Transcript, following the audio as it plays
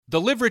The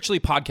Live Richly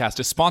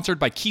podcast is sponsored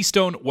by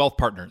Keystone Wealth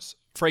Partners.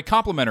 For a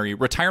complimentary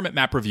retirement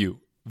map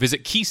review,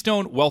 visit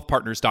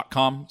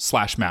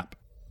KeystoneWealthPartners.com/map.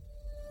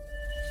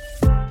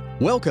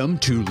 Welcome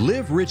to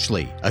Live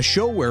Richly, a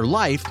show where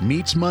life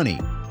meets money.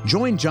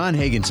 Join John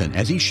Hagenson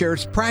as he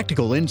shares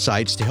practical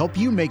insights to help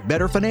you make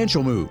better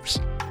financial moves.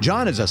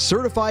 John is a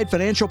certified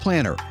financial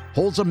planner,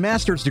 holds a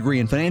master's degree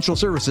in financial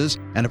services,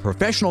 and a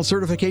professional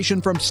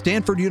certification from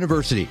Stanford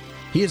University.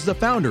 He is the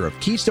founder of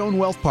Keystone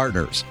Wealth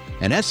Partners,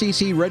 an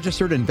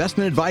SEC-registered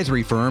investment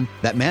advisory firm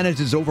that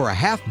manages over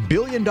 $500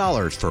 million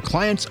for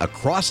clients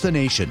across the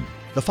nation.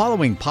 The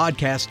following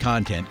podcast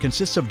content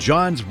consists of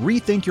John's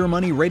Rethink Your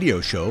Money radio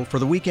show for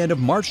the weekend of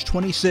March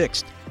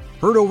 26th,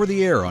 heard over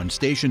the air on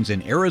stations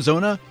in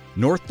Arizona,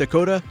 North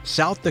Dakota,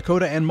 South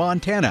Dakota, and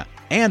Montana,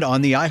 and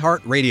on the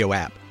iHeartRadio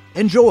app.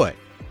 Enjoy.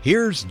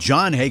 Here's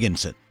John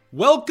Hagenson.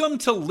 Welcome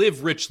to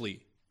Live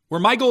Richly, where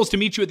my goal is to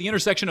meet you at the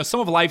intersection of some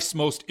of life's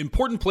most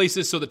important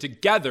places so that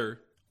together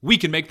we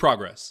can make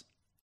progress.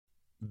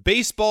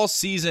 Baseball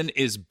season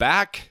is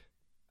back.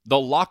 The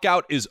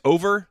lockout is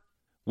over,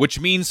 which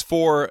means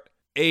for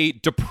a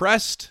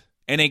depressed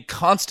and a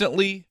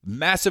constantly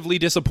massively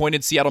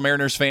disappointed Seattle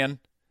Mariners fan,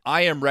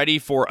 I am ready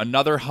for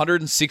another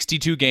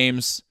 162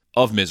 games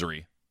of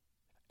misery.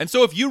 And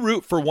so if you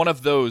root for one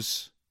of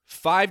those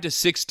 5 to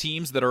 6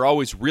 teams that are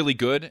always really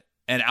good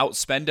and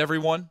outspend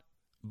everyone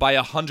by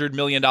 $100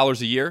 million a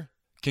year,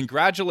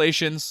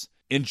 congratulations.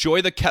 Enjoy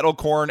the kettle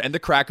corn and the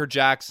Cracker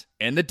Jacks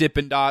and the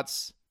Dippin'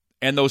 Dots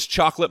and those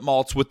chocolate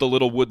malts with the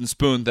little wooden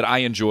spoon that I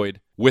enjoyed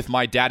with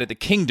my dad at the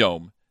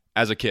Kingdome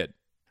as a kid.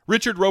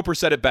 Richard Roper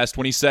said it best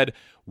when he said,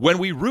 "When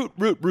we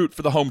root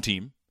for the home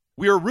team,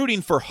 we are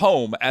rooting for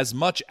home as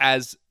much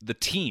as the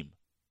team,"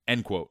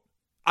 end quote.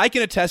 I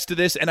can attest to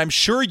this, and I'm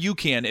sure you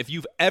can if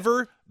you've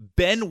ever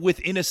been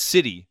within a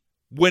city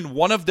when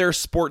one of their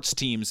sports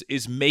teams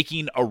is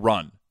making a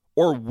run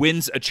or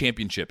wins a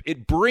championship.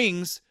 It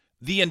brings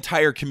the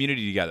entire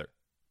community together.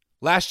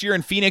 Last year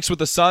in Phoenix with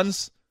the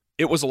Suns,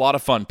 it was a lot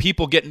of fun.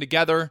 People getting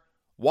together,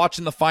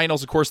 watching the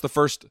finals. Of course, the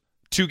first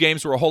 2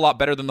 games were a whole lot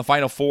better than the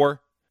final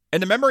 4.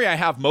 And the memory I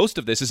have most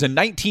of this is in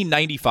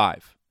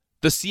 1995.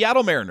 The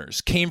Seattle Mariners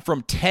came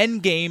from 10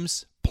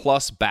 games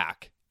plus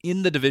back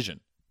in the division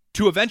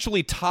to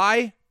eventually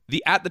tie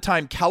the, at the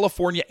time,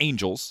 California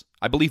Angels.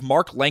 I believe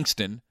Mark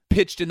Langston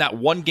pitched in that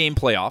 1-game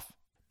playoff.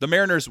 The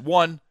Mariners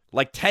won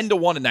like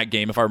 10-1 in that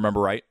game, if I remember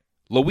right.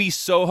 Luis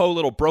Sojo,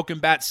 little broken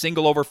bat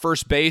single over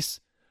first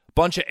base.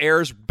 Bunch of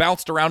errors,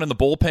 bounced around in the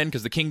bullpen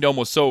because the Kingdome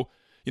was so,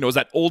 it was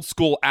that old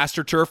school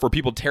AstroTurf where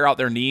people tear out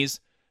their knees,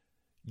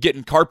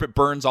 getting carpet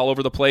burns all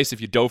over the place if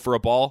you dove for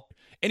a ball.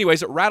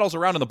 Anyways, it rattles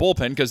around in the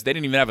bullpen because they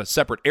didn't even have a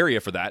separate area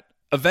for that.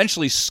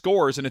 Eventually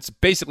scores, and it's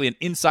basically an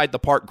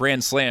inside-the-park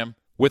grand slam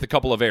with a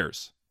couple of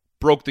errors.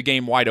 Broke the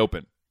game wide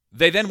open.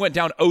 They then went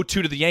down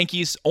 0-2 to the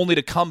Yankees, only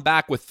to come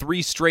back with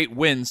 3 straight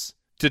wins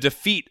to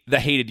defeat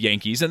the hated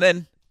Yankees, and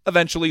then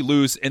eventually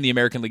lose in the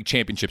American League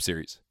Championship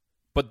Series.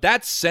 But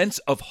that sense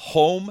of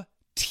home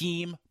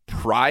team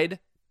pride,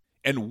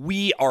 and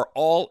we are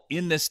all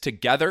in this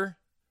together,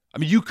 I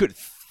mean, you could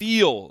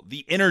feel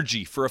the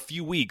energy for a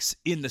few weeks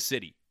in the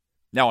city.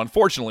 Now,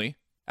 unfortunately,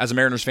 as a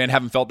Mariners fan,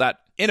 haven't felt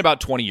that in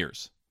about 20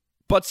 years.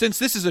 But since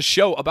this is a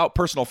show about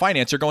personal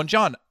finance, you're going,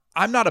 John,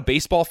 I'm not a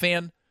baseball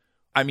fan.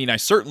 I mean, I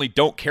certainly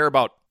don't care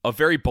about a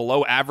very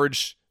below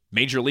average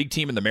major league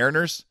team in the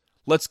Mariners.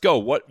 Let's go.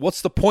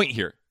 What's the point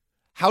here?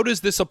 How does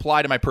this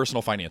apply to my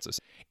personal finances?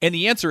 And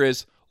the answer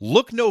is,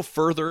 look no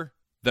further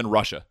than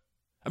Russia.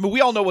 I mean,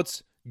 we all know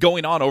what's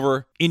going on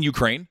over in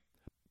Ukraine,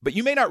 but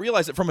you may not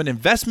realize that from an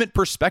investment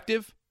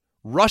perspective,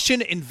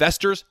 Russian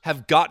investors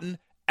have gotten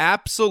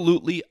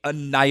absolutely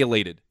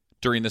annihilated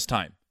during this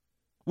time.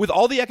 With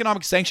all the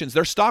economic sanctions,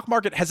 their stock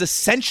market has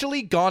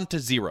essentially gone to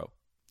zero.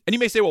 And you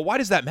may say, well, why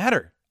does that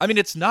matter? I mean,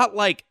 it's not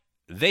like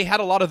they had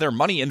a lot of their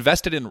money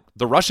invested in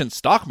the Russian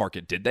stock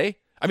market, did they?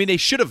 I mean, they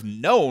should have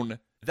known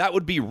that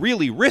would be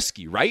really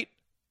risky, right?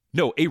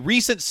 No, a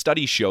recent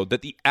study showed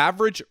that the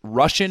average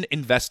Russian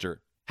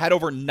investor had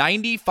over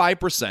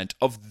 95%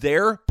 of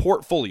their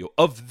portfolio,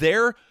 of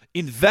their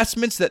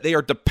investments that they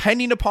are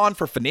depending upon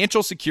for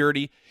financial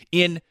security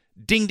in,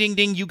 ding, ding,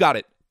 ding, you got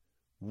it,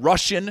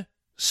 Russian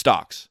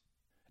stocks.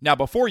 Now,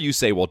 before you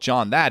say, well,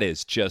 John, that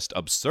is just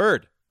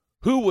absurd.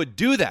 Who would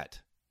do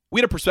that?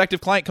 We had a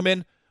prospective client come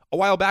in a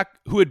while back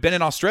who had been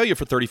in Australia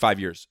for 35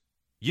 years.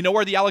 You know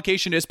where the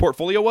allocation to his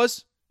portfolio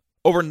was?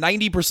 Over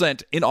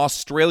 90% in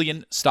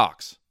Australian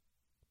stocks.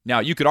 Now,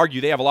 you could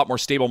argue they have a lot more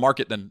stable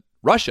market than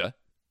Russia.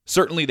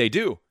 Certainly they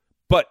do.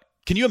 But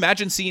can you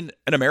imagine seeing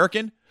an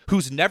American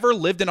who's never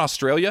lived in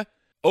Australia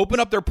open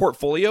up their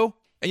portfolio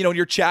and, and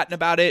you're chatting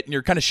about it and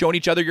you're kind of showing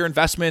each other your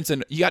investments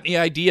and you got any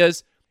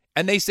ideas?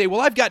 And they say,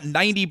 well, I've got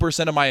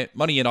 90% of my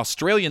money in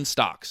Australian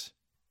stocks.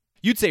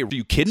 You'd say, are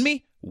you kidding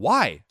me?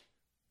 Why?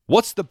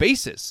 What's the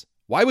basis?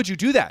 Why would you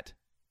do that?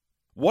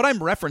 What I'm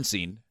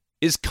referencing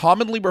is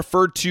commonly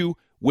referred to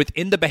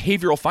within the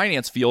behavioral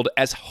finance field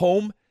as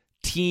home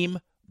team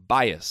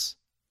bias.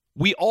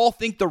 We all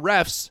think the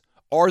refs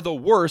are the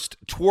worst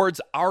towards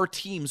our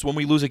teams when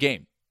we lose a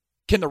game.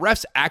 Can the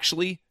refs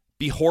actually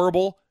be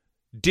horrible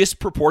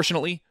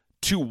disproportionately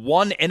to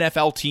one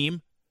NFL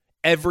team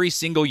every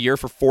single year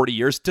for 40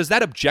 years? Does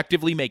that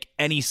objectively make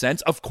any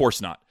sense? Of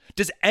course not.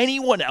 Does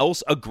anyone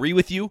else agree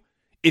with you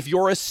if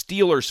you're a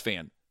Steelers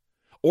fan,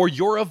 or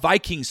you're a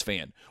Vikings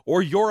fan,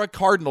 or you're a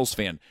Cardinals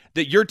fan,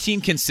 that your team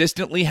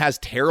consistently has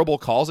terrible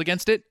calls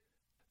against it?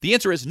 The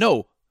answer is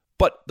no.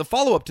 But the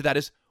follow-up to that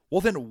is,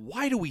 well, then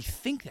why do we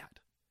think that?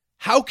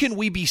 How can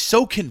we be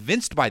so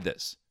convinced by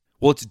this?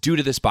 Well, it's due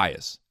to this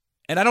bias.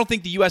 And I don't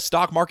think the U.S.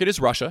 stock market is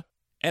Russia,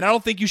 and I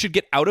don't think you should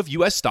get out of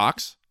U.S.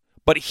 stocks.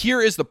 But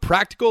here is the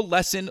practical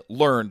lesson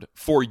learned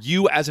for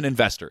you as an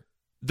investor.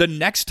 The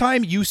next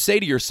time you say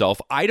to yourself,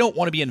 I don't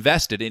want to be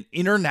invested in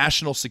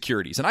international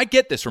securities, and I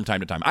get this from time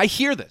to time. I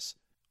hear this.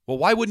 Well,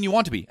 why wouldn't you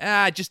want to be?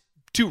 Just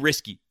too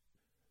risky.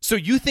 So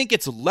you think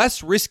it's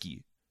less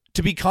risky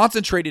to be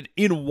concentrated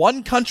in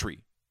one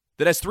country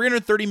that has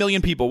 330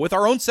 million people with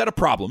our own set of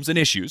problems and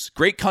issues,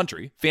 great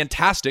country,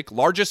 fantastic,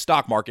 largest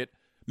stock market,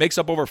 makes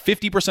up over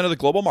 50% of the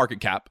global market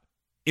cap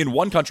in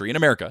one country, in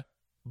America.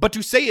 But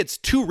to say it's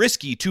too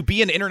risky to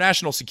be in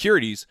international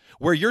securities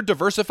where you're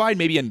diversified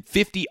maybe in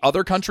 50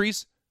 other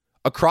countries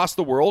across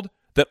the world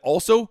that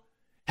also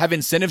have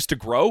incentives to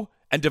grow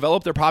and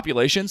develop their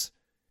populations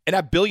and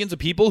have billions of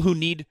people who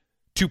need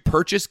to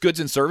purchase goods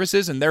and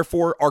services and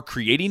therefore are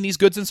creating these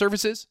goods and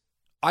services,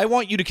 I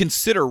want you to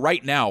consider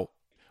right now,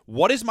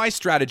 what is my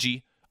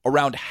strategy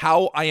around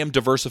how I am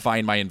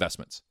diversifying my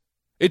investments?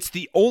 It's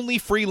the only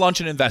free lunch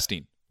in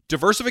investing.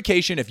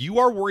 Diversification, if you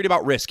are worried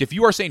about risk, if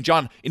you are saying,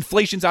 John,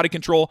 inflation's out of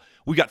control,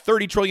 we got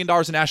 $30 trillion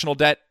in national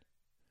debt,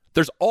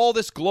 there's all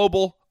this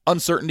global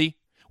uncertainty,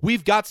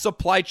 we've got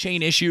supply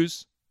chain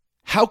issues,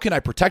 how can I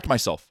protect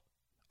myself?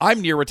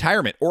 I'm near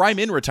retirement or I'm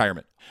in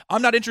retirement.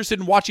 I'm not interested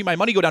in watching my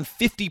money go down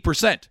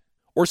 50%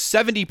 or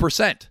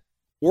 70%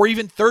 or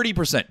even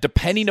 30%,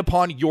 depending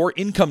upon your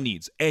income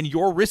needs and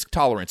your risk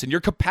tolerance and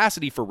your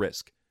capacity for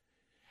risk.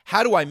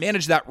 How do I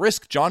manage that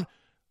risk, John?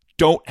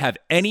 Don't have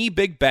any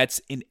big bets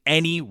in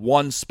any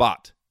one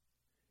spot.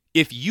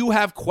 If you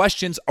have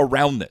questions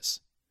around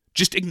this,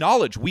 just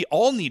acknowledge we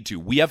all need to.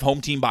 We have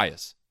home team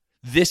bias.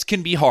 This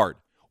can be hard.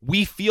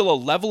 We feel a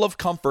level of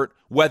comfort,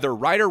 whether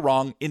right or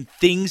wrong, in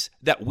things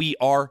that we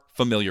are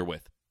familiar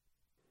with.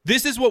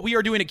 This is what we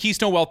are doing at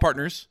Keystone Wealth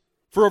Partners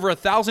for over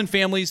 1,000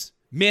 families,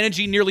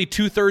 managing nearly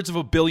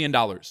 $2/3 billion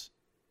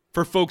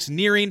for folks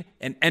nearing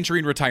and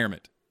entering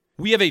retirement.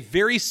 We have a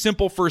very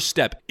simple first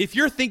step. If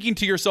you're thinking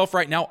to yourself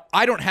right now,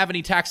 I don't have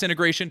any tax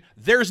integration,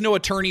 there's no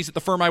attorneys at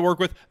the firm I work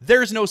with,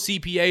 there's no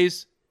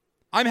CPAs,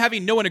 I'm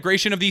having no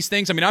integration of these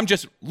things. I'm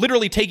just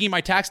literally taking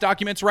my tax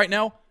documents right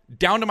now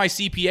down to my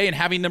CPA and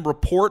having them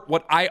report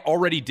what I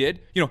already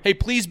did. Hey,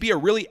 please be a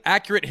really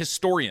accurate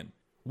historian.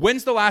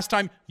 When's the last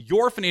time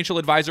your financial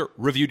advisor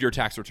reviewed your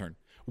tax return?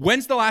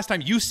 When's the last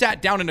time you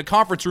sat down in a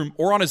conference room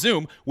or on a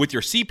Zoom with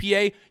your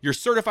CPA, your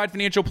certified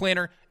financial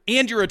planner,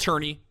 and your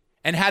attorney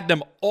and had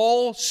them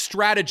all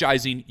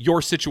strategizing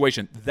your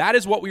situation? That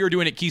is what we are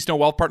doing at Keystone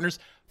Wealth Partners.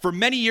 For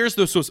many years,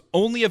 this was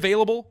only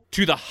available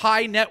to the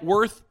high net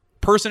worth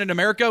person in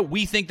America.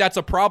 We think that's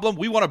a problem.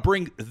 We want to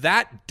bring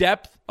that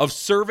depth of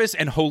service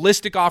and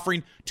holistic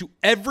offering to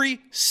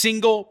every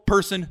single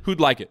person who'd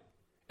like it.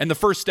 And the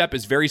first step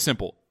is very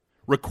simple.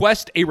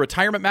 Request a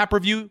retirement map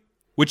review,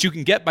 which you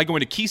can get by going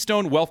to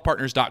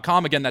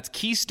KeystoneWealthPartners.com. Again, that's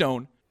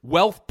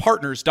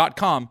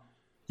KeystoneWealthPartners.com.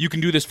 You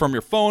can do this from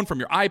your phone, from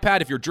your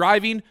iPad. If you're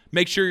driving,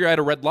 make sure you're at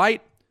a red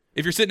light.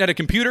 If you're sitting at a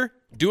computer,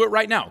 do it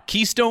right now.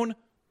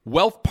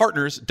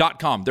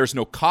 KeystoneWealthPartners.com. There's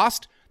no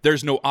cost.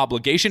 There's no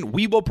obligation.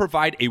 We will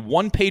provide a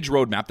one-page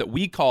roadmap that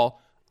we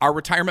call our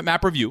retirement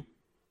map review.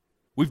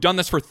 We've done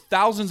this for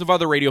thousands of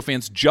other radio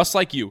fans just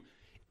like you,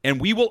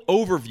 and we will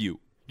overview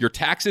your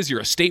taxes, your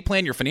estate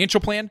plan, your financial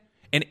plan,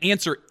 and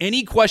answer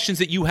any questions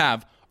that you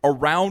have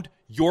around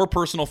your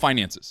personal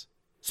finances.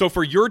 So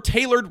for your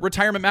tailored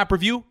retirement map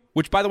review,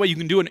 which, by the way, you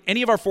can do in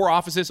any of our 4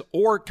 offices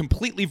or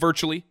completely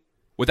virtually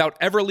without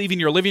ever leaving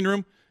your living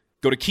room,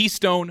 go to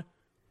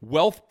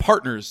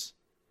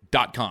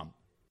KeystoneWealthPartners.com.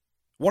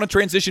 I want to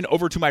transition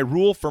over to my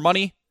rule for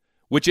money,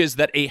 which is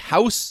that a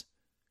house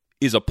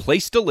is a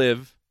place to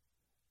live,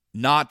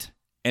 not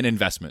an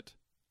investment.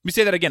 Let me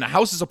say that again. A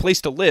house is a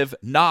place to live,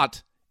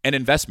 not an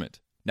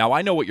investment. Now,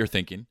 I know what you're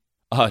thinking.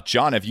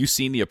 John, have you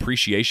seen the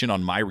appreciation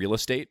on my real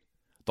estate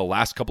the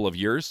last couple of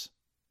years?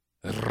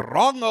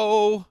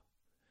 Wrong-o.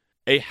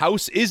 A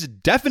house is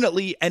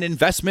definitely an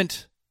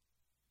investment.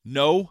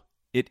 No,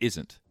 it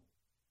isn't.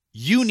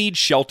 You need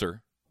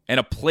shelter and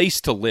a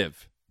place to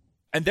live.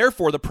 And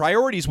therefore, the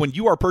priorities when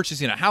you are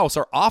purchasing a house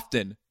are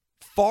often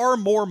far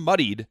more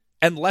muddied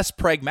and less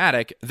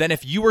pragmatic than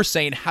if you were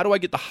saying, how do I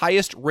get the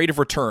highest rate of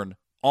return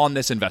on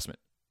this investment?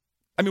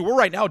 We're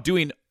right now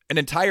doing an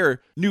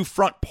entire new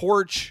front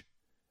porch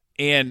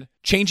and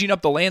changing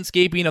up the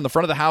landscaping on the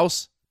front of the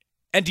house.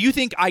 And do you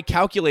think I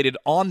calculated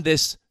on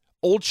this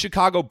old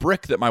Chicago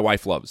brick that my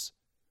wife loves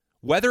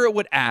whether it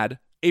would add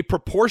a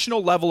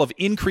proportional level of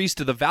increase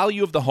to the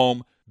value of the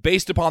home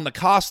based upon the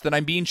cost that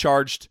I'm being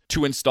charged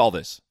to install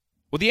this?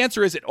 Well, the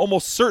answer is it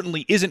almost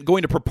certainly isn't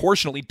going to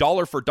proportionally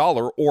dollar for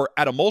dollar or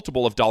at a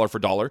multiple of dollar for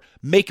dollar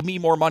make me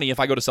more money if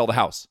I go to sell the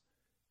house.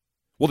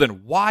 Well,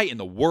 then why in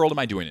the world am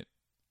I doing it?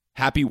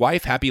 Happy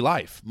wife, happy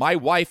life. My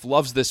wife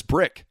loves this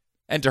brick.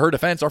 And to her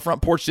defense, our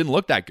front porch didn't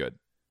look that good.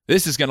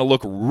 This is going to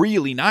look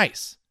really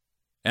nice.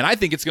 And I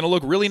think it's going to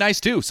look really nice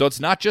too. So it's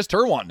not just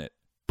her wanting it.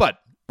 But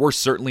we're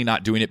certainly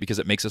not doing it because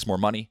it makes us more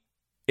money.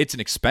 It's an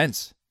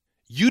expense.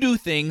 You do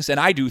things and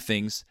I do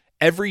things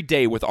every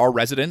day with our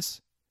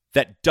residents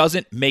that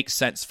doesn't make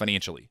sense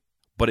financially.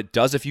 But it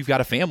does if you've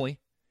got a family.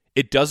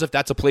 It does if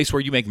that's a place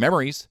where you make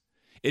memories.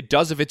 It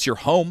does if it's your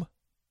home.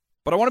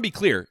 But I want to be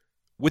clear,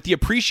 with the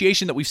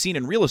appreciation that we've seen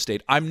in real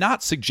estate, I'm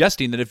not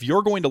suggesting that if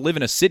you're going to live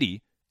in a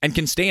city and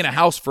can stay in a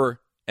house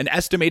for an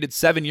estimated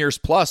 7 years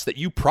plus, that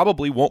you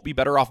probably won't be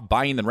better off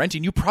buying than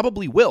renting. You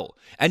probably will.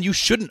 And you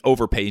shouldn't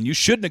overpay, and you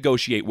should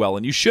negotiate well,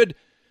 and you should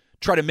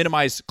try to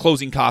minimize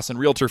closing costs and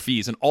realtor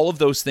fees and all of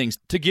those things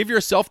to give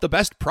yourself the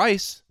best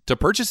price to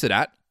purchase it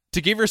at,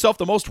 to give yourself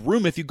the most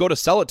room if you go to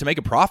sell it to make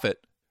a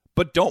profit.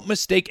 But don't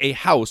mistake a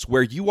house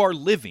where you are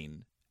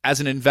living as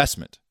an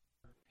investment.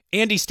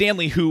 Andy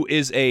Stanley, who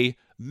is a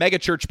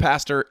megachurch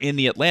pastor in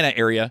the Atlanta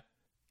area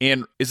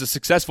and is a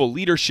successful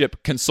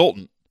leadership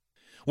consultant,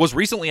 was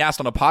recently asked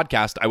on a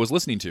podcast I was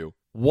listening to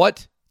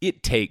what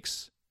it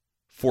takes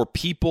for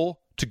people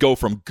to go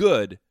from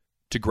good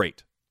to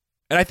great.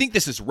 And I think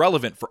this is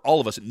relevant for all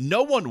of us.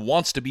 No one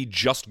wants to be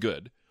just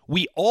good.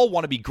 We all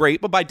want to be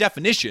great, but by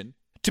definition,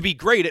 to be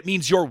great, it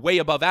means you're way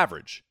above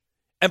average.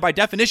 And by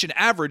definition,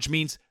 average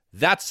means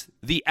that's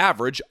the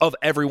average of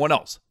everyone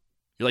else.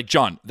 You're like,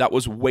 John, that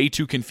was way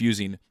too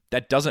confusing.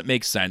 That doesn't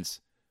make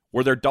sense.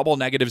 Were there double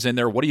negatives in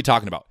there? What are you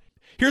talking about?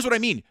 Here's what I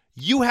mean.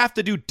 You have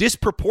to do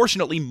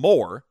disproportionately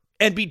more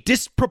and be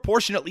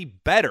disproportionately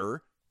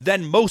better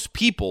than most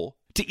people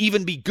to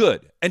even be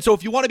good. And so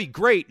if you want to be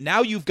great,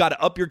 now you've got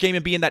to up your game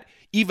and be in that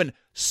even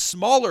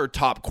smaller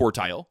top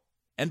quartile.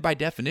 And by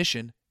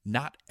definition,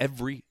 not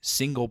every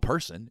single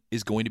person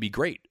is going to be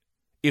great.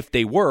 If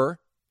they were,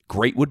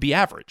 great would be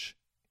average.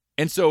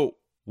 And so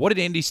what did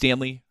Andy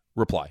Stanley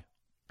reply?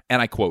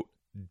 And I quote,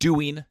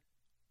 doing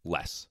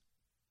less.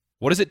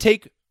 What does it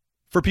take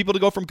for people to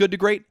go from good to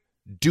great?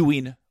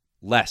 Doing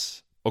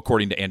less,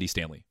 according to Andy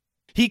Stanley.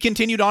 He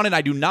continued on, and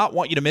I do not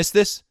want you to miss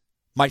this.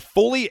 My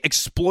fully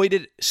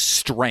exploited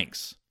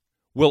strengths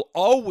will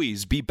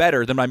always be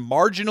better than my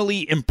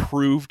marginally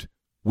improved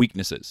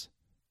weaknesses.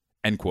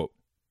 End quote.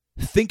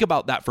 Think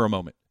about that for a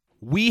moment.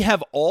 We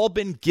have all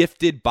been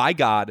gifted by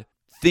God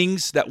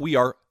things that we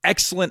are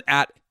excellent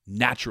at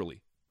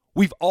naturally.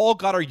 We've all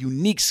got our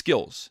unique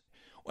skills.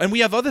 And we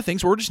have other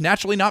things where we're just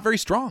naturally not very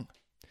strong.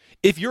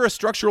 If you're a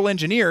structural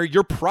engineer,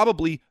 you're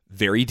probably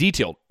very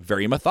detailed,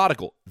 very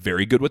methodical,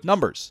 very good with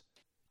numbers.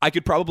 I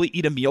could probably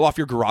eat a meal off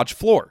your garage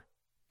floor.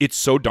 It's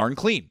so darn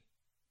clean.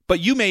 But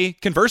you may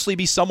conversely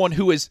be someone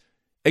who is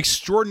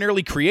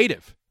extraordinarily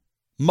creative,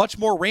 much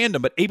more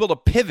random, but able to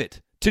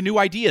pivot to new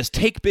ideas,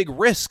 take big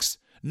risks,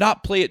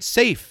 not play it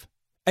safe.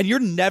 And you're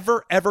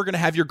never, ever going to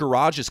have your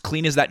garage as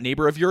clean as that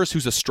neighbor of yours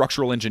who's a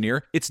structural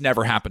engineer. It's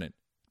never happening.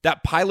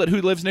 That pilot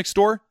who lives next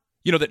door,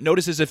 that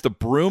notices if the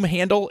broom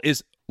handle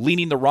is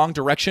leaning the wrong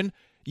direction.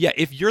 Yeah,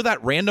 if you're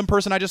that random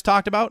person I just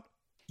talked about,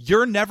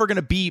 you're never going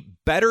to be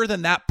better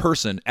than that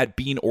person at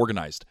being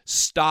organized.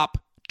 Stop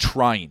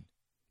trying.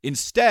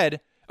 Instead,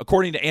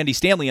 according to Andy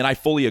Stanley, and I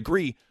fully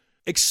agree,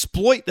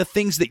 exploit the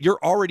things that you're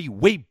already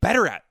way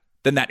better at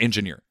than that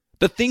engineer.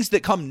 The things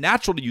that come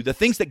natural to you, the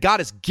things that God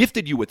has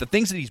gifted you with, the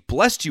things that he's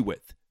blessed you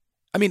with.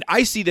 I mean,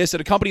 I see this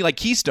at a company like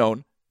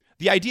Keystone.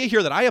 The idea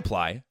here that I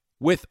apply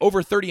with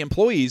over 30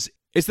 employees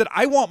is that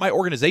I want my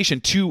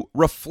organization to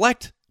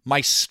reflect my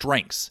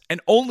strengths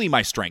and only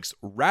my strengths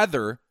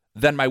rather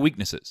than my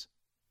weaknesses.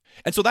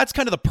 And so that's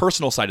kind of the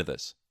personal side of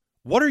this.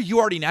 What are you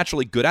already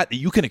naturally good at that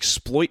you can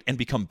exploit and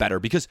become better?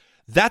 Because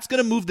that's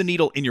going to move the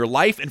needle in your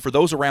life and for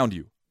those around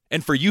you,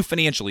 and for you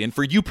financially, and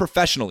for you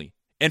professionally,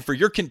 and for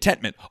your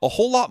contentment, a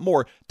whole lot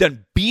more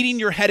than beating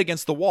your head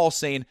against the wall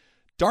saying,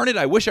 darn it,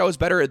 I wish I was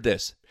better at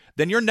this.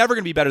 Then you're never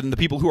going to be better than the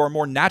people who are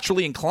more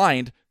naturally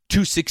inclined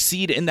to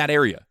succeed in that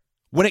area.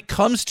 When it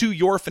comes to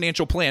your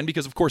financial plan,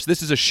 because of course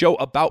this is a show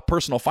about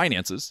personal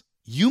finances,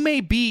 you may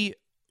be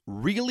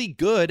really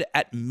good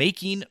at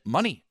making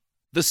money,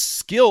 the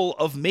skill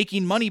of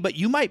making money, but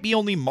you might be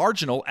only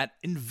marginal at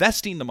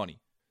investing the money,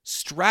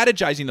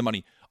 strategizing the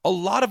money. A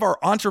lot of our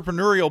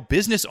entrepreneurial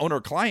business owner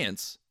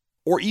clients,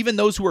 or even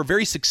those who are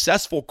very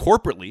successful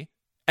corporately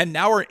and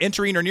now are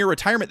entering or near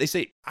retirement, they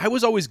say, I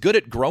was always good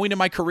at growing in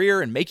my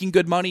career and making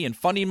good money and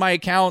funding my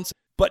accounts,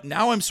 but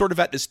now I'm sort of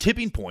at this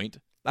tipping point.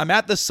 I'm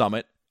at the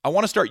summit. I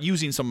want to start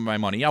using some of my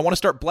money. I want to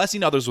start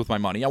blessing others with my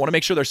money. I want to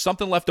make sure there's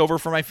something left over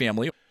for my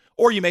family.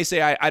 Or you may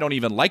say, I don't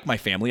even like my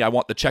family. I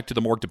want the check to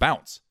the morgue to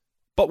bounce.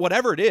 But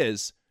whatever it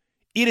is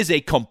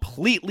a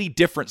completely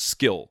different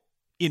skill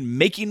in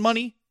making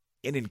money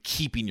and in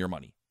keeping your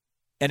money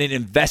and in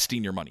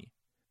investing your money.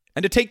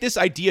 And to take this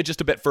idea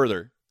just a bit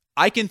further,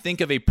 I can think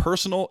of a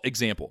personal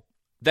example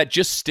that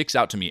just sticks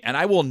out to me, and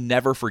I will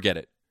never forget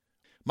it.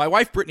 My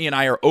wife, Brittany, and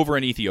I are over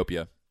in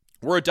Ethiopia.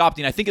 we're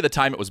adopting, I think at the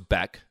time it was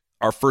Beck,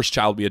 our first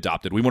child we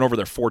adopted. We went over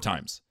there 4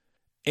 times.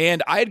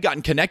 And I had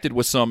gotten connected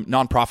with some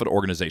nonprofit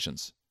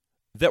organizations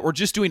that were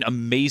just doing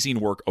amazing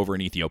work over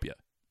in Ethiopia.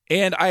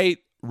 And I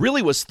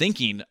really was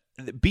thinking,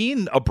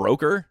 being a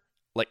broker,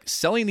 like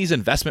selling these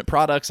investment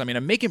products, I mean,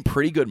 I'm making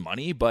pretty good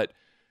money, but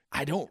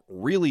I don't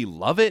really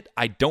love it.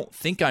 I don't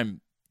think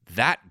I'm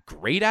that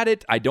great at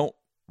it. I don't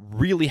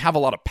really have a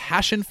lot of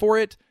passion for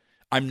it.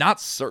 I'm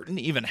not certain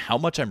even how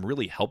much I'm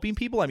really helping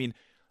people. I mean,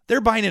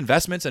 they're buying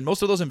investments and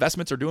most of those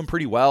investments are doing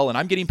pretty well and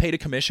I'm getting paid a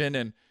commission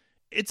and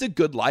it's a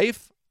good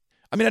life.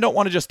 I mean, I don't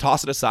want to just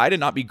toss it aside and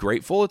not be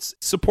grateful. It's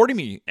supporting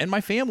me and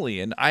my family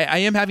and I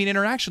am having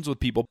interactions with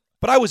people,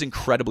 but I was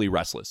incredibly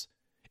restless.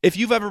 If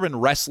you've ever been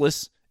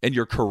restless in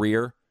your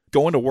career,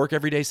 going to work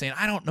every day saying,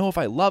 I don't know if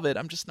I love it.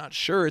 I'm just not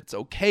sure it's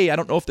okay. I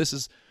don't know if this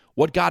is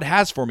what God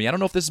has for me. I don't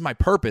know if this is my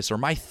purpose or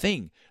my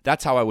thing.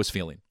 That's how I was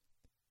feeling.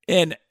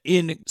 And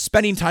in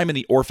spending time in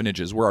the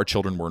orphanages where our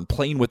children were and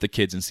playing with the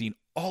kids and seeing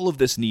all of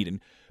this need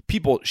and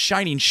people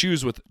shining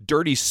shoes with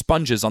dirty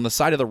sponges on the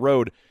side of the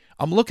road,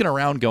 I'm looking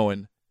around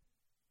going,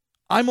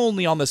 I'm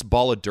only on this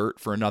ball of dirt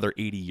for another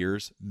 80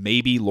 years,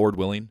 maybe, Lord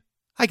willing.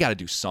 I got to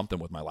do something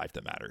with my life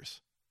that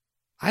matters.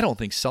 I don't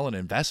think selling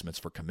investments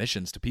for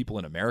commissions to people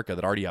in America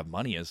that already have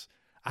money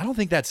I don't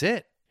think that's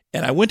it.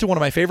 And I went to one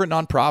of my favorite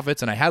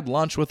nonprofits and I had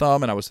lunch with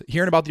them and I was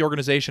hearing about the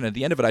organization. At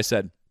the end of it, I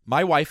said,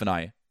 my wife and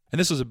I, and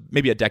this was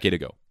maybe a decade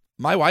ago,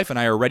 my wife and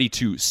I are ready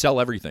to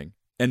sell everything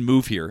and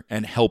move here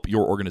and help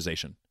your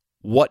organization.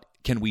 What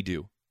can we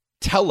do?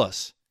 Tell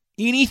us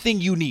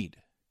anything you need.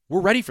 We're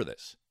ready for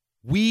this.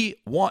 We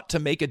want to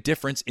make a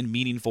difference in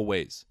meaningful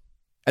ways.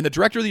 And the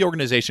director of the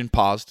organization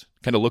paused,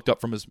 kind of looked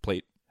up from his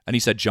plate, and he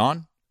said,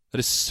 John, that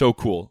is so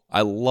cool.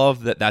 I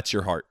love that that's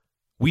your heart.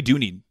 We do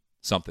need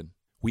something.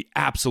 We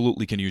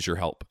absolutely can use your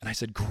help. And I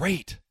said,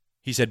 great.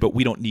 He said, but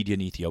we don't need you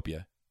in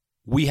Ethiopia.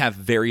 We have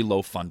very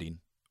low funding.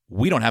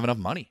 We don't have enough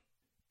money.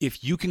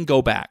 If you can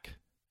go back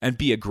and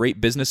be a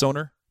great business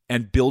owner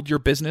and build your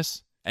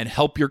business and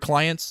help your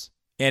clients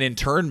and in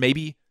turn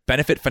maybe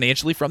benefit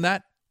financially from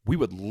that, we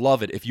would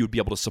love it if you would be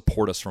able to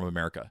support us from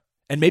America.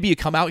 And maybe you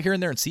come out here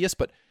and there and see us,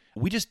 but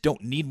we just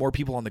don't need more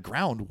people on the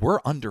ground.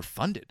 We're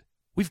underfunded.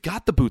 We've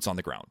got the boots on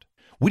the ground.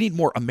 We need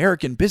more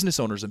American business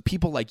owners and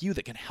people like you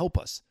that can help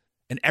us.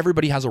 And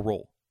everybody has a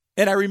role.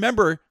 And I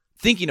remember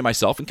thinking to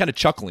myself and kind of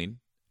chuckling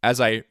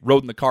as I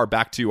rode in the car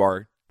back to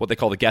our, what they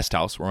call the guest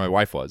house where my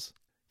wife was,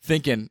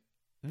 thinking,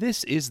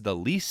 this is the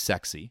least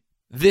sexy.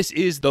 This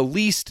is the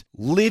least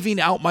living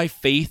out my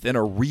faith in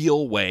a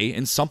real way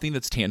in something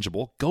that's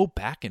tangible. Go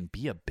back and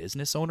be a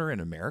business owner in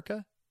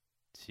America?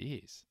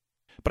 Jeez.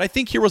 But I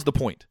think here was the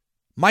point.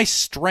 My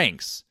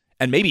strengths,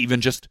 and maybe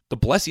even just the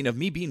blessing of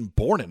me being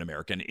born in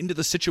America and into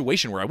the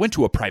situation where I went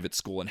to a private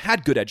school and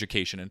had good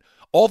education and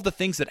all of the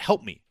things that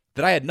helped me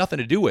that I had nothing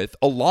to do with,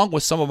 along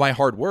with some of my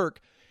hard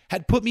work,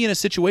 had put me in a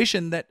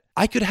situation that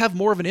I could have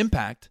more of an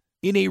impact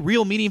in a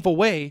real meaningful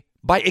way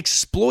by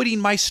exploiting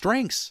my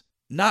strengths,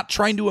 not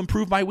trying to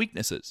improve my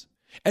weaknesses.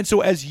 And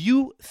so as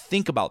you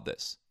think about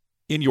this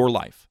in your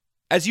life,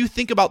 as you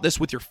think about this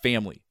with your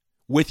family,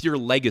 with your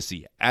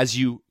legacy as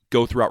you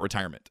go throughout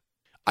retirement,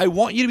 I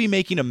want you to be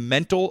making a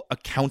mental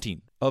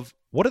accounting of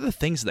what are the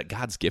things that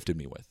God's gifted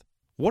me with?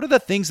 What are the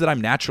things that I'm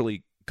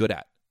naturally good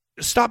at?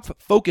 Stop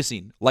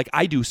focusing, like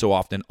I do so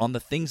often, on the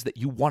things that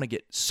you want to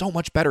get so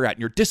much better at and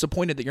you're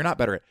disappointed that you're not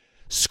better at.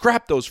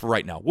 Scrap those for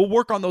right now. We'll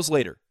work on those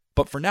later.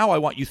 But for now, I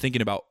want you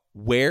thinking about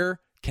where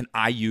can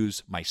I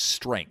use my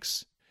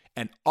strengths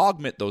and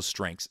augment those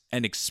strengths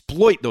and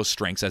exploit those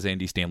strengths, as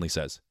Andy Stanley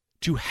says,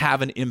 to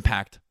have an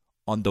impact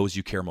on those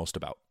you care most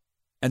about.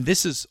 And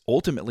this is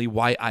ultimately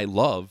why I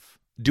love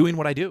doing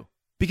what I do,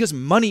 because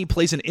money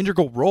plays an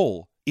integral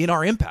role in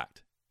our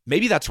impact.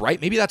 Maybe that's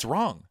right, maybe that's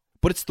wrong,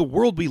 but it's the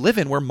world we live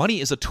in where money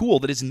is a tool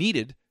that is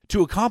needed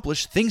to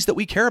accomplish things that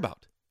we care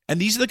about. And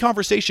these are the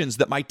conversations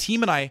that my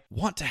team and I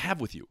want to have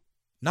with you,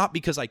 not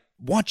because I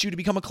want you to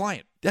become a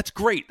client. That's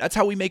great. That's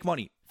how we make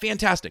money.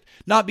 Fantastic.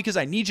 Not because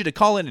I need you to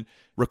call in and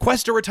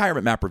request a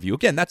retirement map review.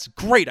 Again, that's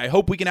great. I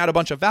hope we can add a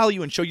bunch of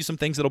value and show you some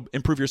things that'll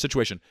improve your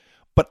situation.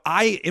 But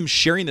I am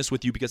sharing this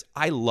with you because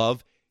I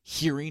love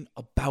hearing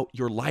about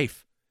your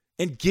life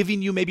and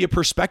giving you maybe a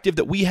perspective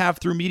that we have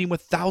through meeting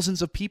with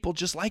thousands of people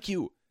just like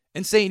you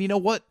and saying, you know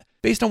what,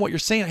 based on what you're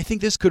saying, I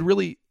think this could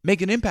really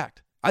make an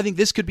impact. I think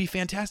this could be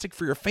fantastic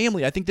for your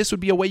family. I think this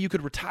would be a way you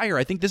could retire.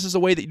 I think this is a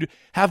way that you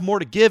have more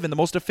to give and the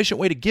most efficient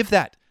way to give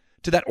that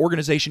to that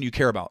organization you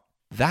care about.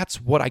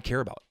 That's what I care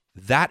about.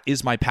 That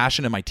is my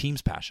passion and my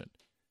team's passion.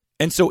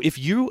 And so if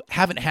you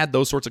haven't had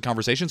those sorts of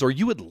conversations, or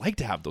you would like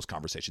to have those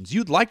conversations,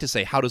 you'd like to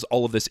say, how does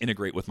all of this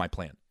integrate with my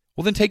plan?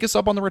 Well, then take us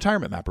up on the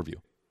retirement map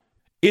review.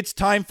 It's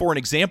time for an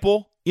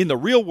example in the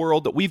real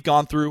world that we've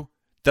gone through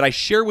that I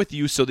share with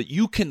you so that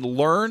you can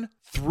learn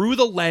through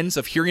the lens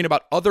of hearing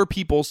about other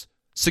people's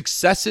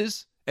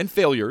successes and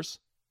failures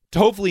to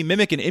hopefully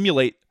mimic and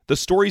emulate the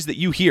stories that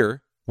you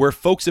hear where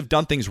folks have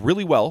done things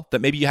really well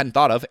that maybe you hadn't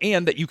thought of,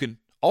 and that you can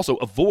also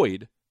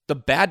avoid the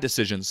bad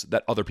decisions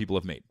that other people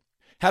have made.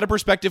 Had a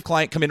prospective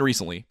client come in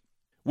recently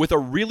with a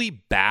really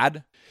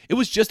bad, it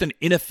was just an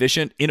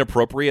inefficient,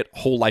 inappropriate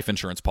whole life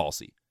insurance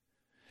policy.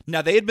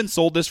 Now, they had been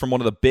sold this from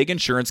one of the big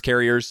insurance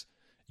carriers,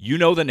 you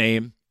know the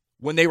name,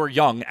 when they were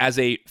young as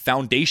a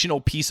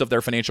foundational piece of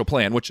their financial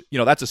plan, which,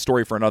 that's a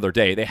story for another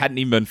day. They hadn't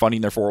even been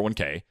funding their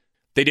 401k.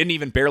 They didn't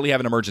even barely have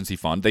an emergency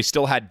fund. They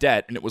still had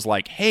debt, and it was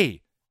like,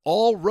 hey,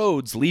 all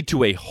roads lead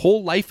to a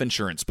whole life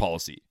insurance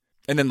policy.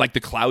 And then the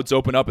clouds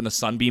open up and the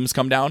sunbeams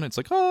come down. It's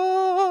like,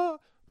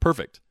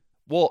 perfect.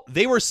 Well,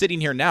 they were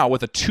sitting here now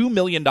with a $2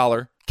 million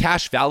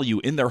cash value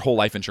in their whole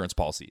life insurance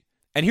policy.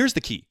 And here's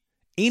the key.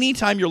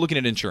 Anytime you're looking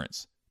at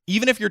insurance,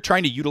 even if you're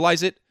trying to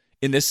utilize it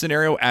in this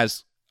scenario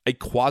as a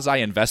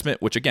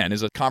quasi-investment, which again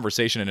is a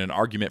conversation and an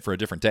argument for a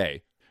different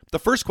day, the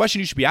first question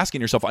you should be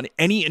asking yourself on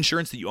any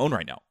insurance that you own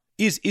right now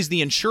is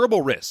the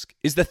insurable risk,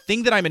 is the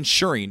thing that I'm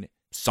insuring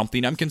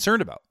something I'm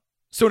concerned about?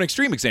 So an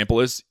extreme example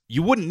is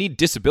you wouldn't need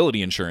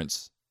disability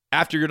insurance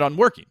after you're done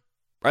working,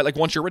 right? Like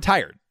once you're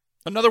retired.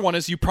 Another one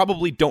is you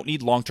probably don't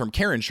need long-term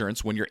care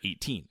insurance when you're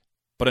 18.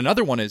 But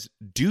another one is,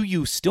 do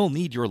you still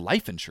need your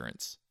life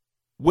insurance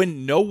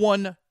when no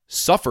one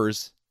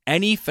suffers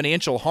any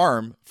financial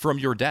harm from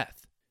your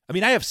death? I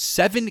mean, I have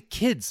 7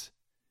 kids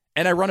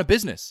and I run a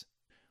business.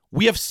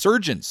 We have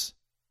surgeons.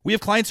 We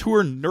have clients who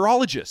are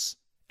neurologists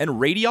and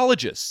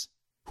radiologists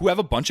who have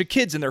a bunch of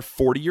kids and they're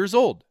 40 years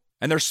old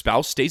and their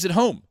spouse stays at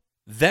home.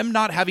 Them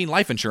not having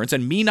life insurance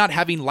and me not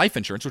having life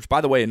insurance, which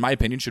by the way, in my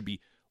opinion, should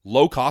be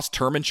low-cost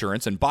term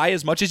insurance and buy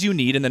as much as you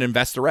need and then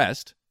invest the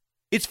rest.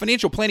 It's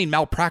financial planning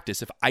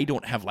malpractice if I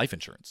don't have life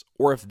insurance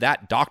or if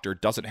that doctor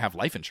doesn't have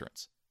life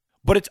insurance.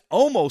 But it's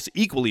almost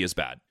equally as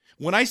bad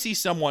when I see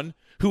someone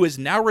who is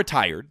now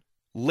retired,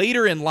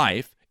 later in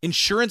life,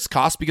 insurance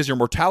costs because your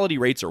mortality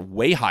rates are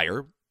way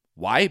higher.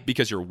 Why?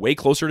 Because you're way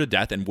closer to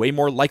death and way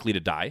more likely to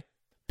die,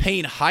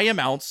 paying high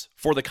amounts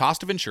for the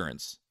cost of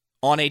insurance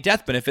on a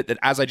death benefit that,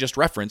 as I just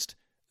referenced,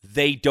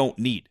 they don't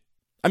need.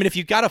 I mean, if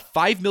you've got a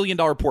 $5 million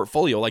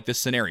portfolio like this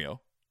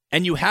scenario,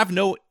 and you have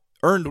no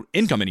earned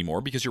income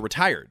anymore because you're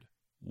retired,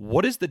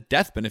 what is the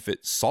death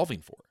benefit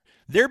solving for?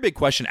 Their big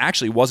question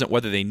actually wasn't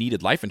whether they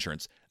needed life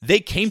insurance. They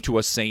came to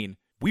us saying,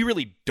 we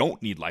really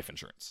don't need life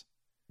insurance,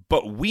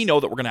 but we know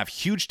that we're going to have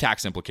huge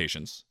tax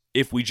implications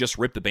if we just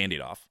rip the Band-Aid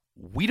off.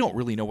 We don't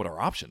really know what our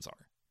options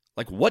are.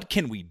 Like, what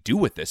can we do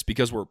with this?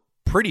 Because we're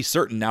pretty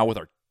certain now with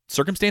our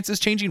circumstances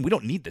changing, we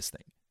don't need this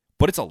thing.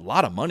 But it's a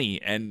lot of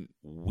money, and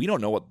we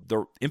don't know what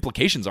the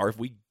implications are if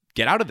we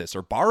get out of this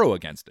or borrow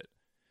against it.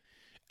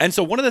 And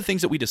so one of the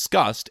things that we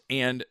discussed,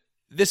 and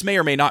this may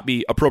or may not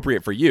be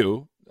appropriate for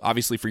you,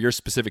 obviously for your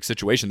specific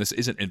situation, this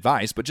isn't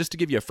advice, but just to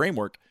give you a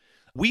framework,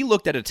 we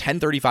looked at a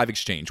 1035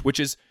 exchange, which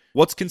is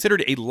what's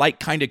considered a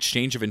like-kind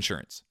exchange of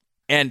insurance.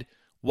 And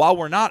while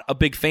we're not a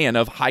big fan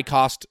of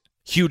high-cost,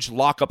 huge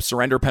lockup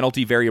surrender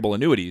penalty variable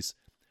annuities,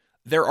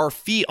 there are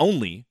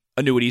fee-only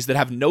annuities that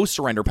have no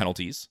surrender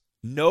penalties,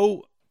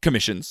 no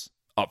commissions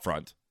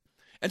upfront.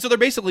 And so they're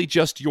basically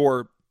just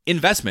your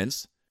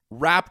investments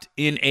wrapped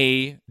in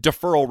a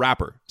deferral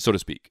wrapper, so to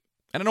speak.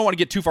 And I don't want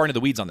to get too far into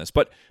the weeds on this,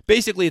 but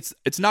basically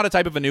it's not a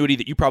type of annuity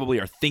that you probably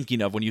are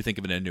thinking of when you think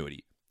of an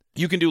annuity.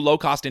 You can do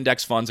low-cost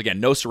index funds, again,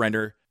 no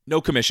surrender, no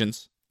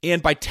commissions.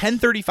 And by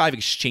 1035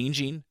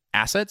 exchanging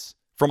assets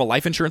from a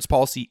life insurance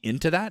policy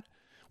into that,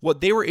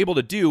 what they were able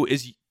to do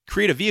is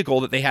create a vehicle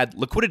that they had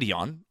liquidity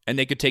on and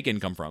they could take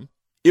income from.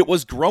 It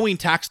was growing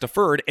tax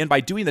deferred, and by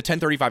doing the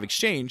 1035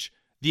 exchange,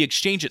 the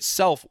exchange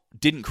itself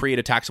didn't create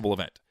a taxable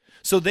event.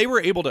 So they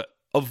were able to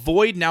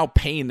avoid now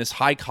paying this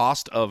high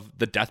cost of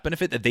the death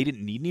benefit that they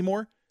didn't need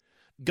anymore,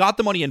 got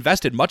the money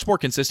invested much more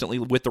consistently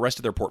with the rest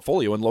of their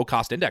portfolio in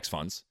low-cost index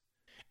funds,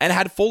 and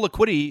had full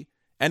liquidity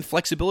and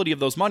flexibility of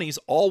those monies,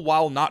 all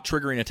while not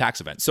triggering a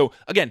tax event. So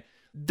again,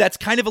 that's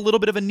kind of a little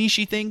bit of a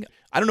niche thing.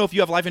 I don't know if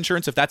you have life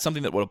insurance, if that's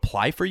something that would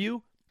apply for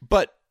you,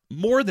 but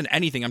more than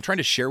anything, I'm trying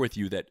to share with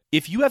you that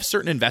if you have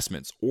certain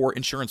investments or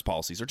insurance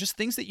policies or just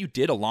things that you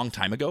did a long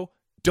time ago,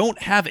 don't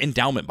have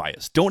endowment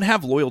bias. Don't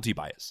have loyalty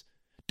bias.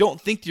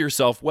 Don't think to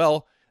yourself,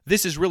 well,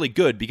 this is really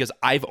good because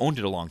I've owned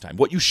it a long time.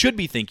 What you should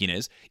be thinking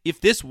is, if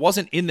this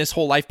wasn't in this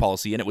whole life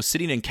policy and it was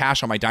sitting in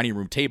cash on my dining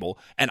room table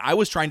and I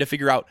was trying to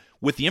figure out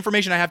with the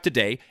information I have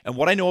today and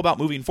what I know about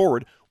moving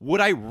forward, would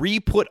I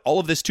re-put all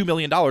of this $2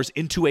 million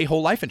into a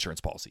whole life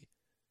insurance policy?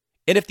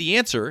 And if the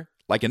answer,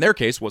 like in their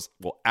case, was,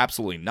 well,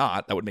 absolutely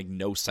not, that would make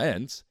no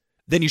sense,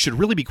 then you should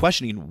really be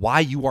questioning why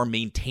you are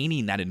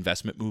maintaining that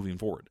investment moving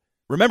forward.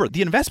 Remember,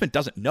 the investment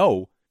doesn't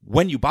know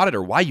when you bought it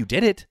or why you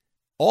did it.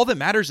 All that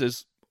matters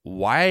is,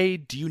 why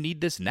do you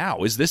need this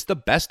now? Is this the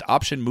best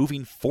option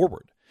moving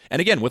forward? And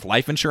again, with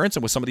life insurance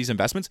and with some of these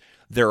investments,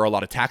 there are a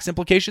lot of tax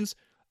implications.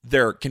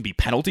 There can be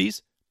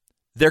penalties.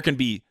 There can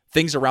be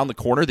things around the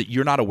corner that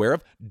you're not aware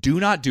of. Do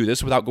not do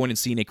this without going and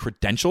seeing a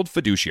credentialed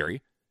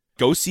fiduciary.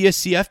 Go see a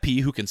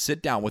CFP who can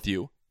sit down with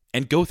you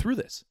and go through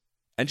this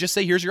and just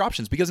say, here's your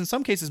options. Because in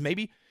some cases,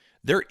 maybe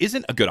there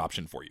isn't a good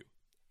option for you.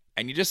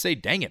 And you just say,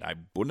 dang it, I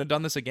wouldn't have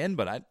done this again,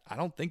 but I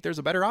don't think there's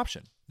a better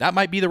option. That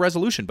might be the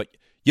resolution, but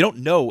you don't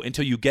know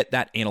until you get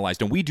that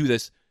analyzed. And we do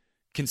this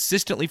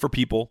consistently for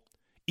people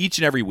each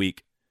and every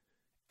week.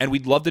 And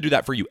we'd love to do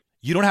that for you.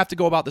 You don't have to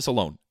go about this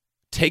alone.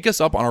 Take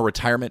us up on our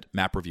retirement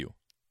map review.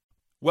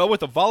 Well,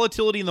 with the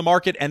volatility in the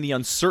market and the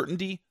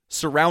uncertainty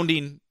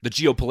surrounding the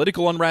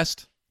geopolitical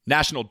unrest,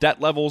 national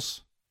debt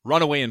levels,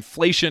 runaway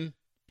inflation,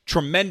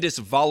 tremendous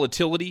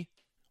volatility,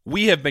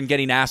 we have been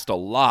getting asked a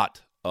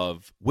lot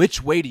of,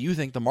 which way do you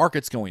think the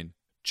market's going?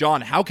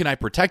 John, how can I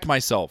protect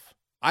myself?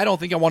 I don't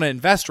think I want to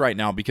invest right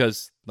now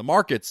because the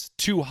market's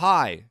too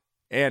high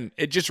and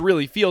it just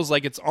really feels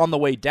like it's on the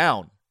way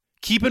down.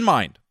 Keep in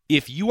mind,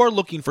 if you are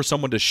looking for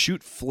someone to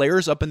shoot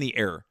flares up in the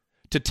air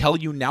to tell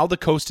you now the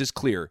coast is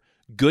clear,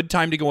 good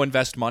time to go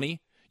invest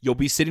money, you'll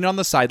be sitting on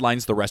the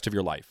sidelines the rest of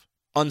your life.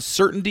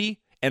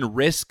 Uncertainty and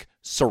risk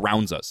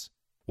surrounds us.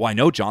 Why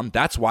no, John?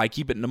 That's why I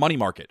keep it in the money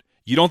market.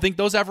 You don't think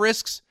those have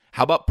risks?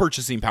 How about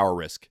purchasing power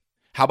risk?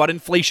 How about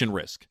inflation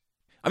risk?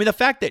 I mean, the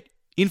fact that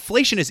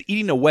inflation is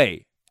eating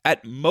away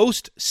at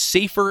most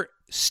safer,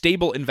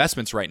 stable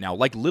investments right now,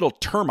 like little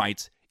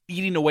termites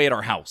eating away at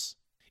our house.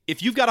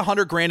 If you've got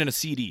 $100,000 in a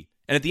CD,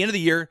 and at the end of the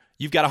year,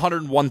 you've got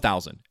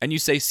 $101,000, and you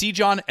say, see,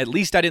 John, at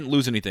least I didn't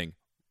lose anything.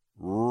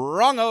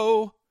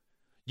 Wrong-o.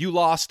 You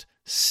lost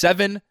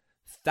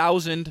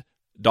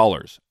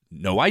 $7,000.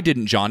 No, I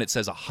didn't, John. It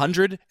says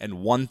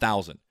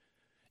 $101,000.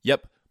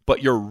 Yep,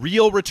 but your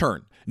real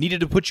return needed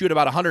to put you at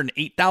about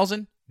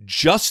 $108,000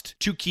 just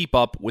to keep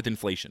up with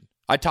inflation.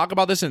 I talk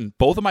about this in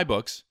both of my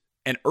books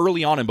and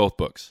early on in both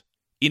books.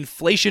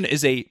 Inflation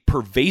is a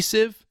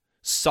pervasive,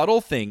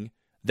 subtle thing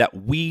that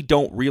we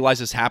don't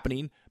realize is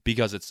happening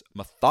because it's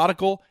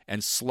methodical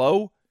and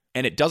slow,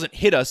 and it doesn't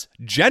hit us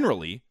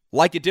generally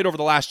like it did over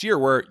the last year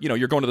where,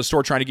 you're going to the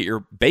store trying to get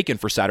your bacon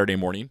for Saturday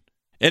morning,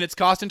 and it's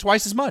costing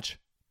twice as much.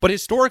 But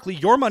historically,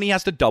 your money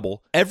has to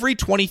double every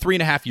 23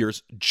 and a half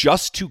years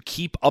just to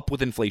keep up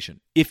with inflation.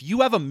 If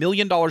you have $1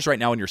 million right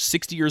now and you're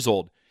 60 years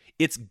old,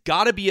 it's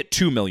got to be at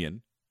 $2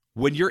 million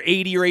when you're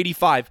 80 or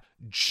 85,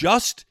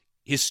 just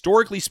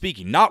historically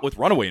speaking, not with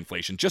runaway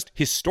inflation, just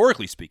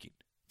historically speaking,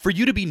 for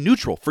you to be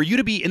neutral, for you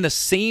to be in the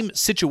same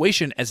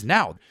situation as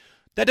now.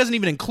 That doesn't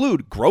even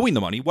include growing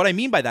the money. What I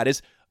mean by that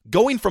is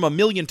going from $1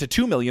 million to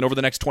 $2 million over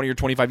the next 20 or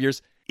 25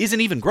 years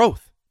isn't even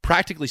growth,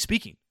 practically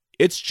speaking.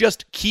 It's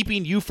just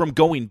keeping you from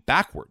going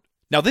backward.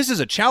 Now, this is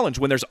a challenge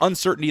when there's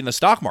uncertainty in the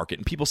stock market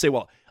and people say,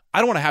 well, I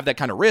don't want to have that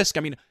kind of risk.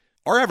 I mean,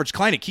 our average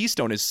client at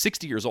Keystone is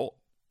 60 years old.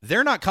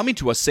 They're not coming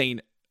to us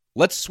saying,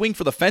 let's swing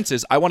for the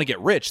fences. I want to get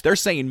rich. They're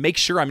saying, make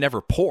sure I'm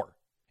never poor.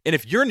 And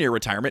if you're near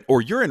retirement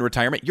or you're in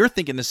retirement, you're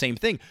thinking the same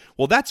thing.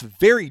 Well, that's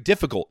very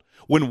difficult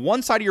when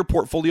one side of your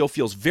portfolio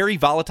feels very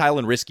volatile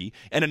and risky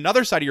and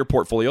another side of your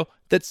portfolio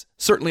that's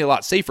certainly a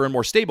lot safer and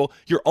more stable,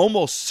 you're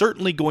almost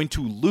certainly going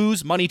to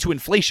lose money to